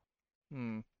a.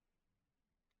 hmm,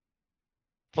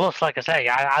 Plus, like I say,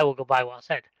 I will go by what I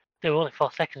said. They were only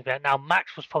 4 seconds behind. Now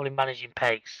Max was probably managing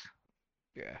pace,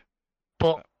 yeah.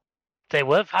 but they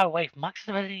weren't far away. Max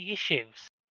didn't have any issues.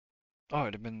 Oh,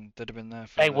 they'd have been there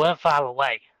for They the weren't far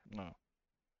away. no.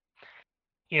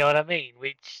 You know what I mean?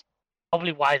 Which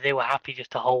probably why they were happy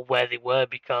just to hold where they were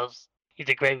because it's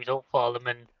a great result for them.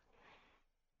 And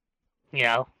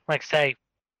like I say,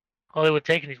 all they were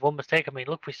taking is one mistake. I mean,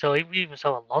 look, we even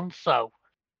saw Alonso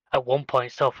at one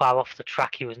point so far off the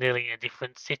track he was nearly in a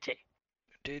different city.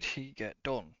 Did he get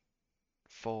done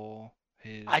for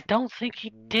his I don't think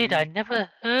he did. I never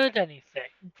heard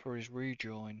anything. for his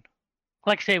rejoin?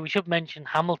 Like I say, we should mention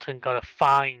Hamilton got a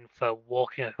fine for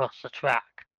walking across the track.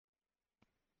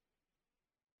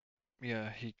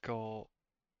 Yeah, he got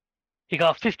He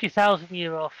got a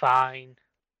 €50,000 fine,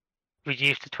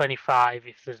 reduced to 25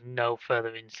 if there's no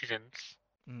further incidents.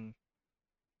 mm,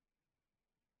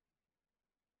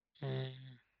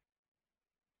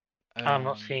 I'm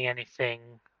not seeing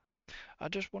anything I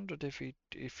just wondered if he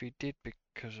did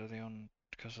because of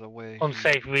the way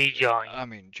unsafe rejoin. I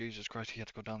mean, Jesus Christ, he had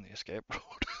to go down the escape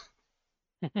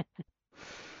road.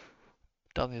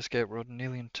 Down the escape road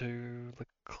nearly into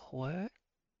Leclerc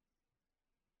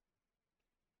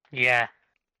Yeah.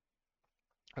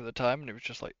 at the time, and it was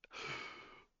just like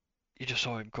you just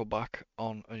saw him come back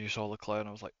on, and you saw Leclerc, and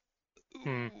I was like,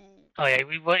 Hmm. Oh yeah,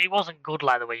 he wasn't good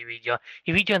like the way he rejoined.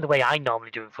 He rejoined the way I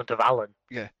normally do in front of Alan.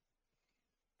 yeah.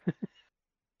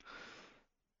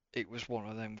 It was one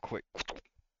of them quick,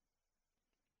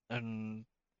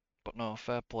 but no,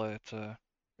 fair play to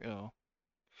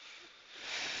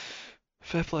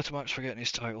fair play to Max for getting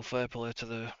his title, fair play to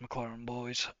the McLaren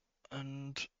boys,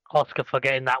 and Oscar for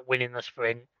getting that win in the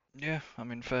sprint. yeah, I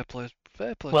mean fair play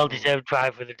Well to deserved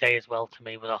driver of the day as well to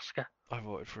me was Oscar. I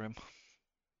voted for him.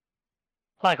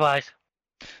 Likewise.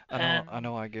 I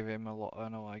know I give him a lot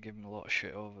of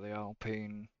shit over the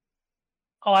Alpine.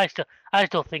 Oh, I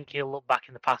still think he'll look back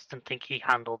in the past and think he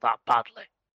handled that badly.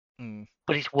 Mm.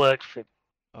 But it's worked for him.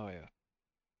 Oh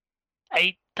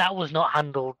yeah. That was not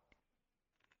handled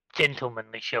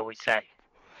gentlemanly, shall we say.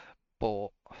 But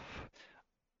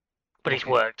it's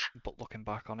worked. But looking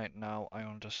back on it now, I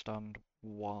understand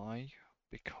why.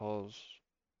 Because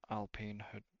Alpine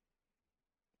had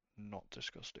not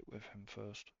discussed it with him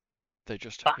first. They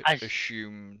just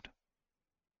assumed.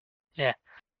 Yeah.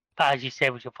 But as you say,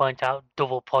 we should point out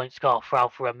double point score for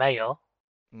Alfa Romeo.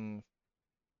 Mm.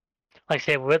 Like I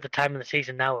say, we're at the time of the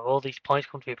season now where all these points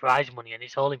come to be prize money and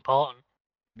it's all important.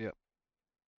 Yep.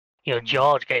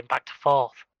 George getting back to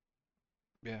fourth.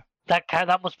 Yeah.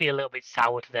 That must be a little bit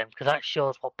sour to them because that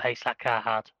shows what pace that car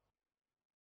had.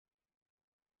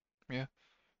 Yeah.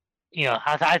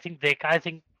 I think they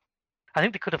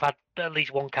could have had at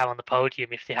least one car on the podium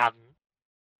if they hadn't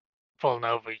fallen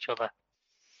over each other.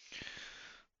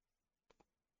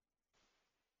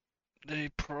 They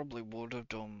probably would have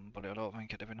done, but I don't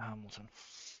think it'd have been Hamilton.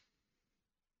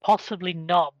 Possibly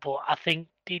not, but I think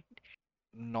it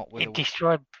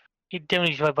destroyed. It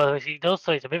definitely destroyed both of us.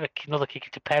 Also, it's a bit of another kicker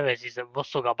to Perez is that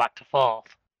Russell got back to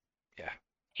fourth. Yeah.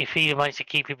 If he managed to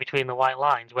keep it between the white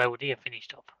lines, where would he have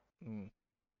finished up? Mm.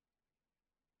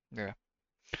 Yeah.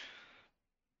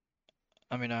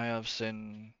 I mean, I have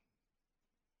seen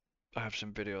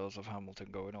videos of Hamilton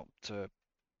going up to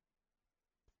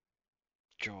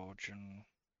George and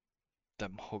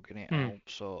them hugging it out,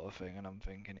 sort of thing, and I'm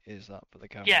thinking, is that for the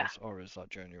cameras or is that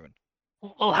genuine?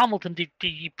 Well, Hamilton did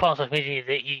part of it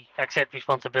that he accepted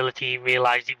responsibility. He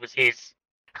realised it was his.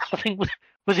 I think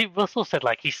was it Russell said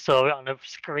like he saw it on a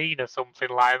screen or something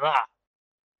like that.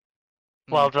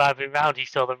 While driving around, he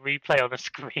saw the replay on a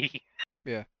screen.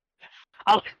 Yeah.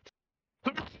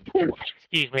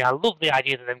 Excuse me. I love the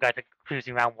idea that them guys are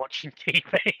cruising around watching TV.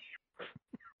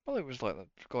 Well, it was like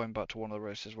going back to one of the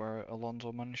races where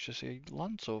Alonso managed to see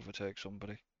Lance overtake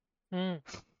somebody. And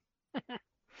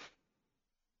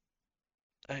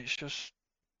it's just.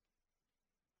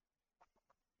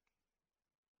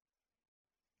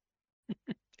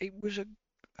 It was an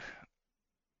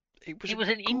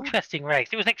interesting race.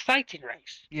 It was an exciting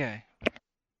race. Yeah,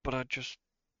 but I just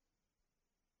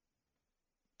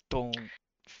don't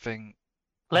think.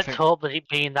 Let's hope that it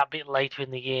being that bit later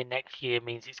in the year next year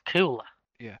means it's cooler.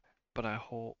 Yeah, but I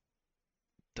hope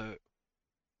that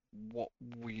what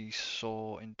we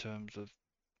saw in terms of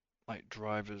like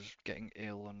drivers getting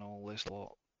ill and all this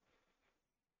lot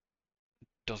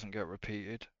doesn't get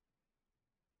repeated.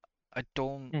 I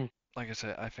don't. Like I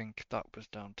said, I think that was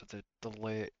down to the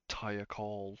late tyre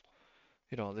call.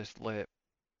 This late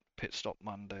pit stop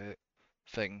mandate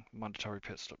thing, mandatory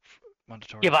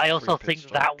Yeah, but I free also pit think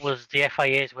stops. that was the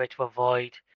FIA's way to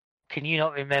avoid. Can you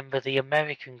not remember the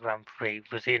American Grand Prix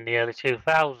was in the early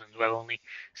 2000s where only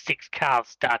 6 cars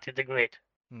started the grid?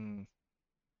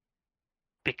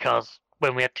 Because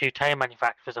when we had 2 tyre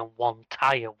manufacturers and 1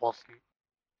 tyre was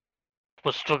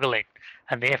struggling,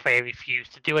 and the FIA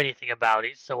refused to do anything about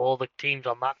it, so all the teams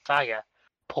on that tyre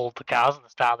pulled the cars at the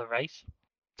start of the race.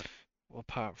 Well,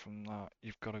 apart from that,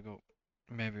 you've got to go.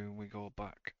 Maybe we go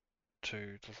back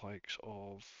to the likes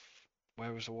of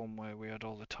where was the one where we had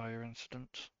all the tyre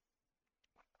incidents?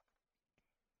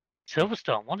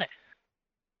 Silverstone, wasn't it?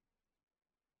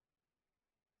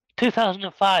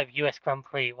 2005 US Grand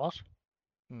Prix it was.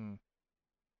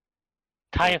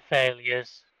 Tyre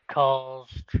failures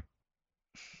caused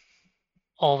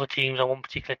all the teams on one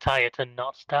particular tyre to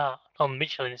not start, on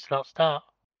Michelin's to not start.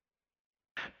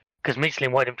 Because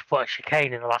Michelin wanted him to put a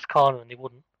chicane in the last corner and they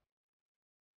wouldn't.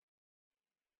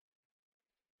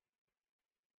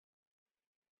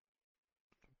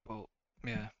 But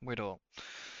yeah, we don't.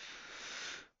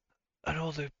 I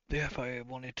know the FIA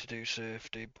wanted to do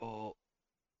safety, but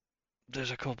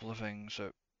there's a couple of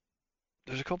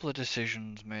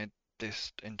decisions made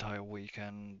this entire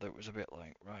weekend that was a bit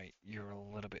like, right, you're a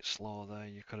little bit slow there.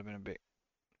 You could have been a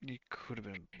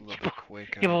little bit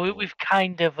quicker. Yeah, but we've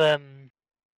kind of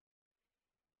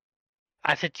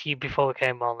I said to you before we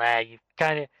came on there, you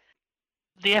kind of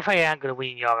the FIA aren't going to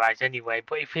win in your eyes anyway.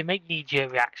 But if they make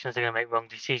knee-jerk reactions, they're going to make wrong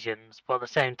decisions. But at the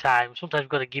same time, sometimes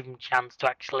you've got to give them a chance to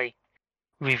actually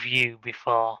review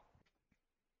before.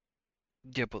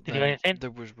 Yeah, but to do then anything.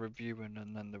 there was reviewing,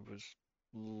 and then there was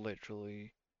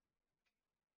literally,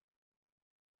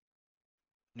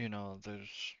 there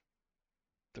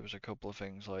was a couple of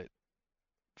things like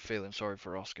feeling sorry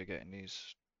for Oscar getting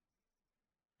his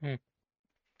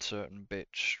certain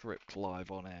bits stripped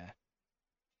live on air.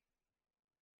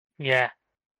 Yeah.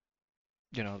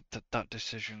 That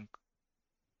decision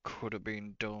could have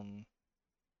been done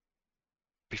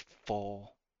before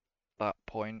that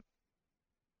point.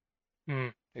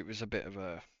 It was a bit of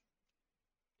a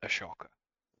shocker.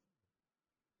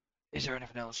 Is there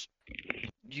anything else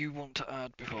you want to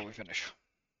add before we finish?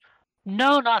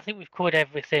 No, I think we've covered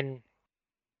everything.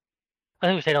 I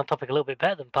think we stayed on topic a little bit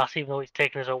better than past, even though it's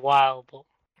taken us a while. But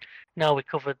no, we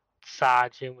covered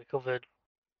Sargent, we covered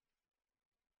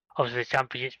obviously the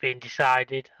championships being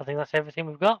decided. I think that's everything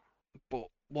we've got. But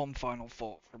one final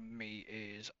thought from me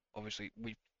is, obviously,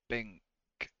 we think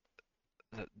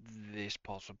that this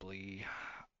possibly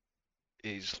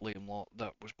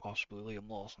that was possibly Liam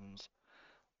Lawson's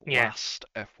last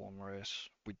F1 race.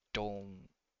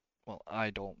 I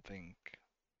don't think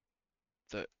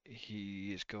that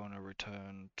he is going to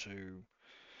return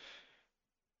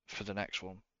for the next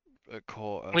one at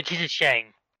quarter. Which is a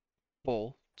shame.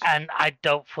 But and I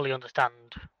don't fully understand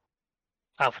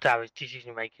AlphaTauri's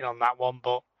decision making on that one,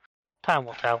 but time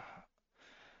will tell.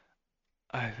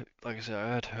 Like I said,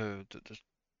 I had heard that there's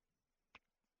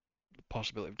the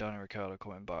possibility of Danny Ricciardo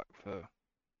coming back for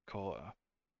quarter.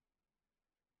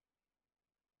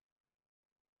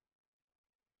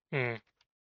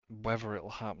 Whether it'll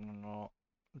happen or not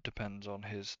depends on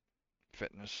his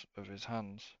fitness of his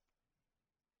hands.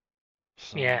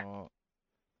 So, yeah.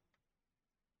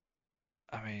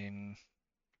 I mean,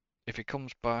 if he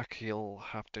comes back, he'll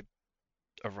have to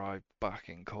arrive back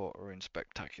in quarter in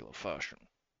spectacular fashion.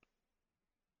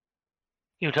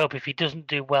 You'd hope if he doesn't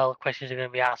do well, questions are going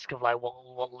to be asked of like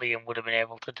what Liam would have been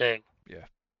able to do. Yeah.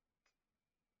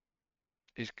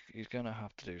 He's going to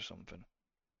have to do something.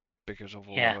 Because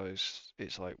otherwise,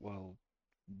 it's like, well,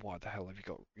 why the hell have you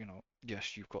got,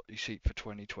 yes, you've got your seat for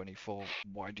 2024.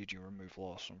 Why did you remove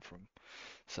Lawson from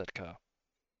said car?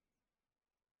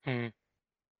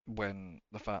 When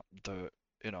the fact that,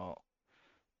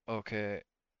 okay,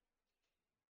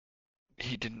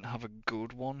 he didn't have a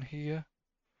good one here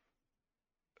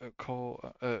at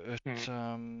Qatar,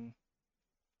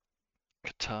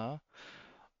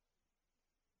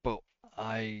 but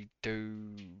I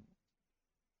do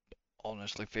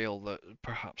honestly feel that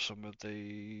perhaps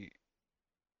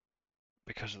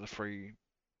because of the free,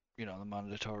 the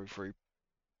mandatory free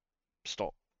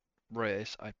stop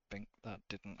race, I think that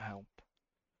didn't help.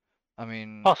 I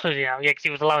mean, possibly, because he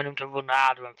was allowing him to run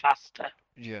harder and faster.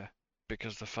 Yeah,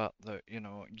 because the fact that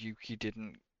Yuki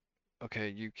didn't. Okay,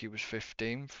 Yuki was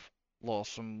 15th.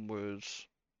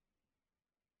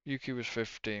 Yuki was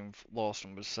 15th.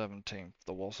 Lawson was 17th.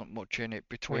 There wasn't much in it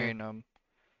between them.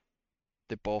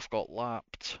 They both got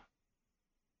lapped.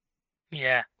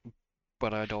 Yeah.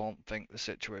 But I don't think the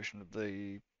situation of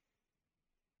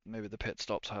maybe the pit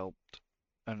stops helped,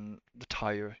 and the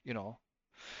tire,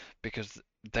 because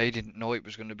they didn't know it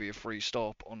was going to be a free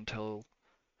stop until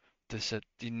they said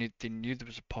they knew there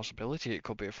was a possibility it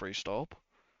could be a free stop,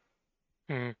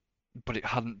 Mm. but it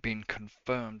hadn't been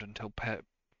confirmed until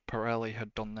Pirelli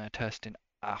had done their testing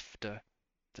after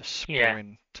the Yeah.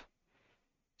 sprint.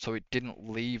 So it didn't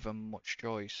leave them much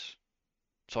choice.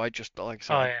 So I just, like I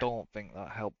said, Oh, I yeah. don't think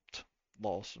that helped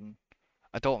Lawson.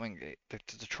 I don't think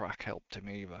the track helped him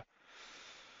either.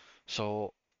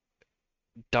 So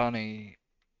Danny,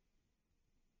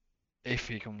 if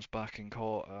he comes back in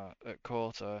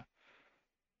quarter,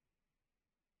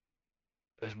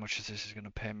 as much as this is going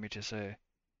to pain me to say,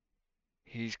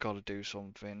 he's got to do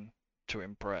something to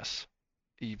impress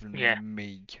Yeah. even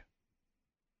me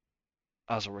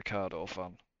as a Ricardo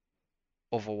fan.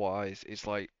 Otherwise, it's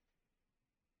like,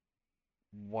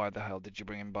 why the hell did you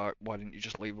bring him back? Why didn't you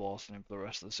just leave Lawson in for the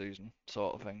rest of the season?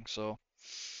 Sort of thing. So,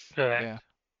 Correct. yeah.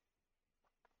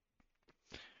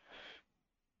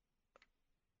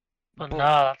 But But,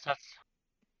 no, that's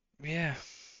yeah.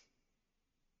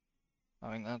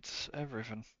 I think that's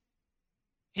everything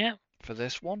yeah. for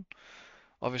this one.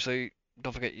 Obviously,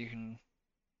 don't forget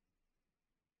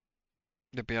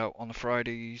they'll be out on the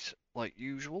Fridays like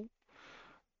usual.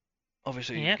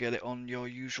 Obviously, you Yeah. can get it on your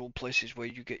usual places where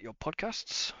you get your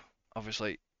podcasts.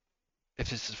 Obviously, if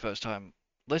this is the first time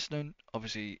listening,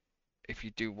 obviously, if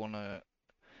you do want to,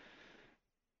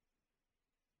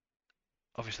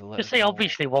 obviously let Just us say know.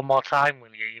 obviously one more time,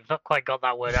 will you? You've not quite got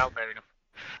that word out there enough.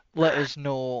 Let us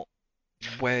know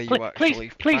where Please, you actually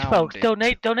please, found folks, it.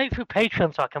 donate through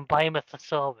Patreon so I can buy him a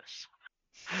thesaurus.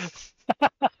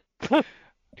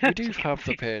 We do have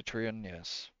the Patreon,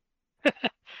 yes.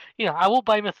 You know, I will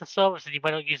buy him a thesaurus and you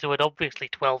might not use the word obviously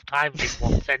 12 times in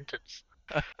one sentence.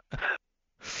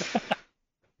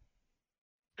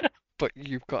 But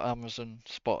you've got Amazon,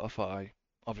 Spotify,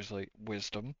 obviously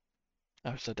Wisdom.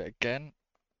 I've said it again.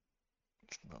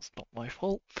 That's not my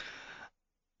fault.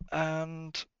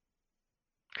 And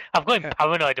I've got him yeah,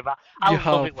 paranoid about. I you love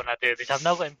have. it when I do this. I've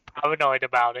now got him paranoid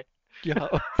about it. You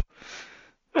have.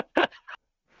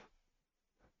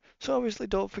 So obviously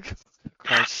don't forget. For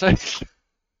Christ's sake.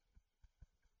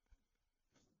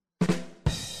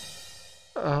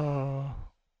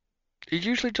 It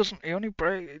usually doesn't.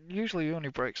 Usually he only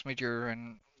breaks me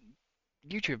during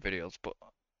YouTube videos, but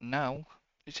now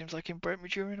it seems like he break me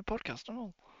during a podcast and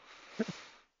all.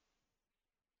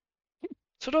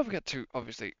 So don't forget to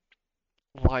obviously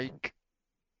like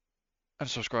and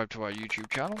subscribe to our YouTube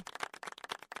channel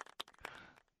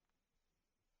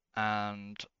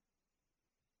and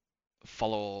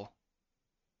follow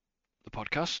the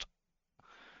podcast.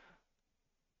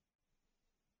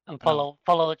 And And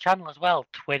follow the channel as well.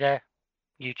 Twitter,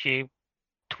 YouTube,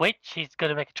 Twitch. He's going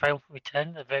to make a triumphant return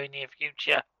in the very near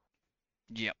future.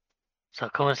 yep. So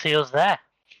come and see us there.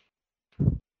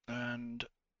 And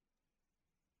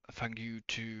thank you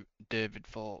to David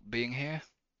for being here.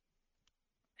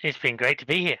 It's been great to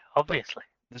be here, obviously.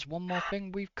 There's one more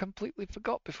thing we've completely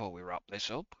forgot before we wrap this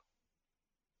up.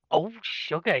 Oh,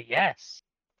 sugar, yes.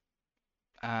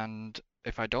 And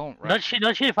if I don't Not sure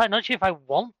if I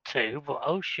want to, but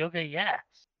oh, sugar, yes.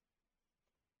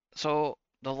 So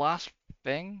the last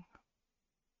thing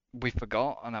we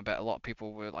forgot, and I bet a lot of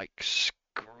people were like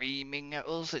screaming at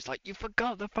us. It's like, you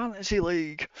forgot the fantasy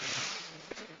league.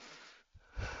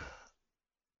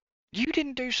 You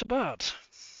didn't do so bad.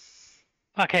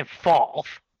 I came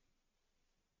fourth.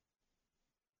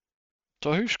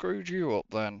 So who screwed you up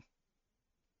then?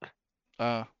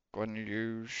 Gwen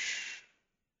Hughes.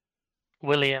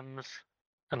 Williams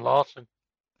and Lawson.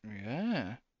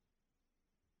 Yeah.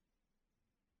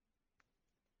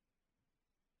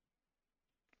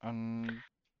 And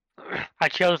I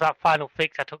chose that final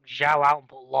fix. I took Zhao out and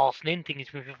put Lawson in, thinking he's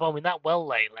been performing that well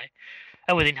lately.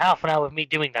 And within half an hour of me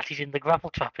doing that, he's in the gravel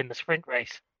trap in the sprint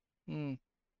race.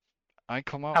 I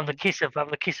come out I'm the kiss of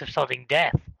sodding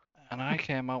death. and I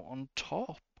came out on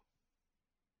top.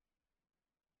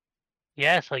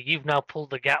 Yeah, so you've now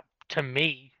pulled the gap to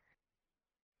me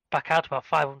back out to about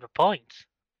 500 points.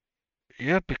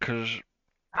 Yeah, because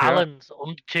Alan's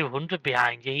under 200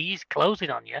 behind you. He's closing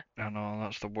on you. I know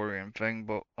that's the worrying thing,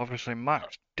 but obviously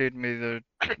Max did me the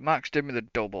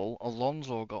double.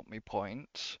 Alonso got me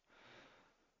points.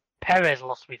 Perez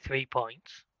lost me 3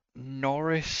 points.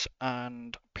 Norris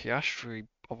and Piastri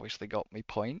obviously got me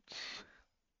points.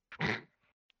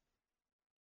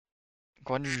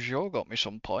 Guan Yu Zhou got me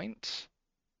some points.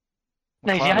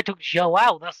 No, see, I took Zhou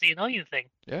out. That's the annoying thing.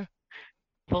 Yeah.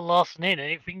 Put Lawson in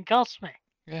and it freaking cost me.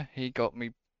 Yeah,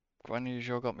 Guan Yu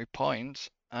Zhou got me points,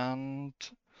 and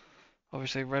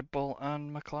obviously Red Bull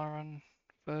and McLaren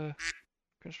for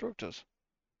constructors.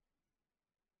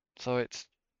 So it's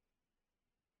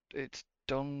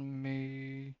done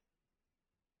me.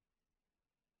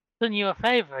 Done you a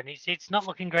favour, and it's not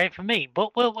looking great for me.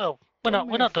 But we're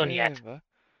not done yet. Favour.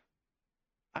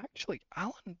 Actually,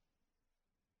 Alan.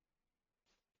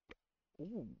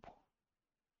 Ooh.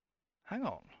 Hang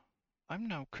on. I'm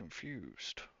now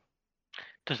confused.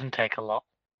 Doesn't take a lot.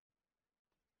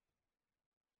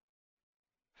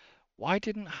 Why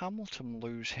didn't Hamilton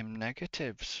lose him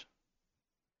negatives?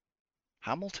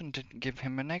 Hamilton didn't give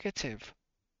him a negative.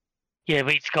 Yeah,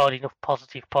 but he scored enough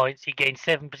positive points. He gained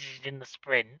 7 positions in the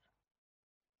sprint,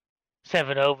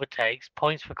 7 overtakes,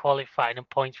 points for qualifying, and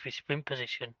points for his sprint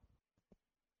position.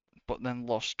 But then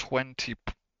lost 20.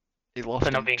 He lost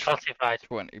For not him being classified.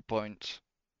 20 points.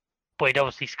 But he'd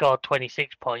obviously scored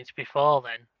 26 points before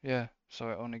then. Yeah, so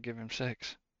it only gave him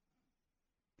 6.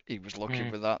 He was lucky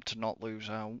Mm. with that to not lose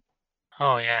out.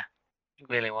 Oh yeah, it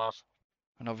really was.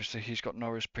 And obviously he's got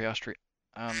Norris, Piastri,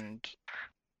 and...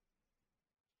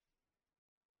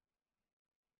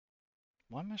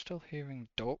 Why am I still hearing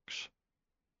ducks?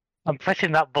 I'm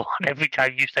pressing that button every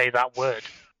time you say that word.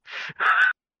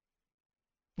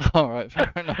 Alright,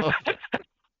 fair enough.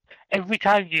 Every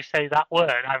time you say that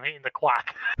word, I'm hitting the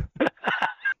quack.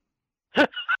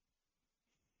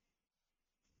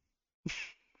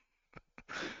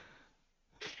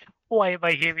 Why am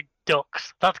I hearing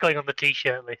ducks? That's going on the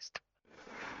t-shirt list.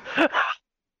 And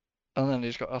then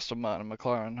he's got Aston Martin,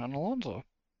 McLaren, and Alonso.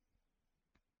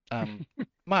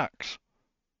 Max.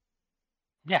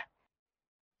 Yeah.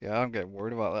 Yeah, I'm getting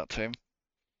worried about that team.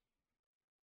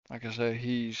 Like I say,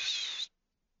 he's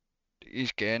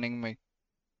gaining me.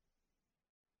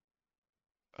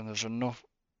 And there's enough.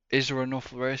 Is there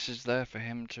enough races there for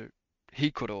him to?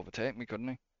 He could overtake me, couldn't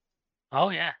he? Oh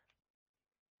yeah.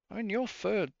 I mean, you're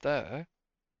third there,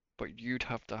 but you'd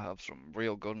have to have some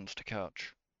real guns to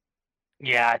catch.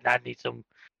 Yeah, I need some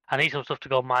stuff to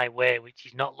go my way, which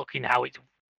is not looking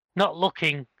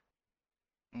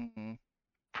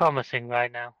promising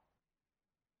right now.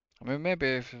 I mean,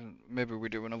 maybe we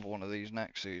do another one of these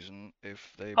next season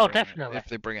if they Definitely. if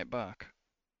they bring it back.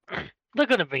 They're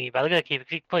gonna bring it back. They're gonna keep it.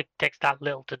 It probably takes that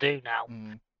little to do now.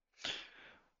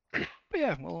 But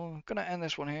yeah, well, I'm gonna end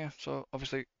this one here. So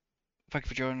obviously, thank you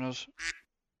for joining us.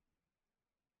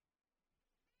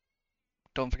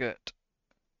 Don't forget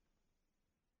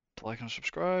to like and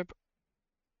subscribe.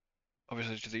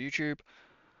 Obviously to the YouTube,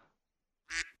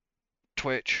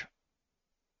 Twitch,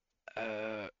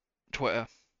 Twitter,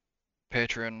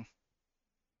 Patreon.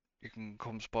 You can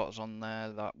come spot us on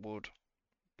there. That would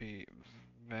be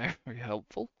very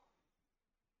helpful.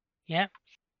 Yeah.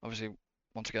 Obviously,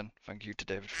 once again, thank you to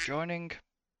David for joining.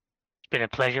 It's been a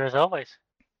pleasure as always.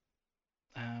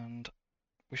 And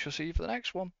we shall see you for the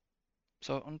next one.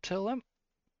 So until then.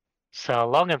 So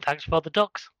long, and thanks for the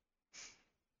ducks.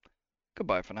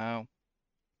 Goodbye for now.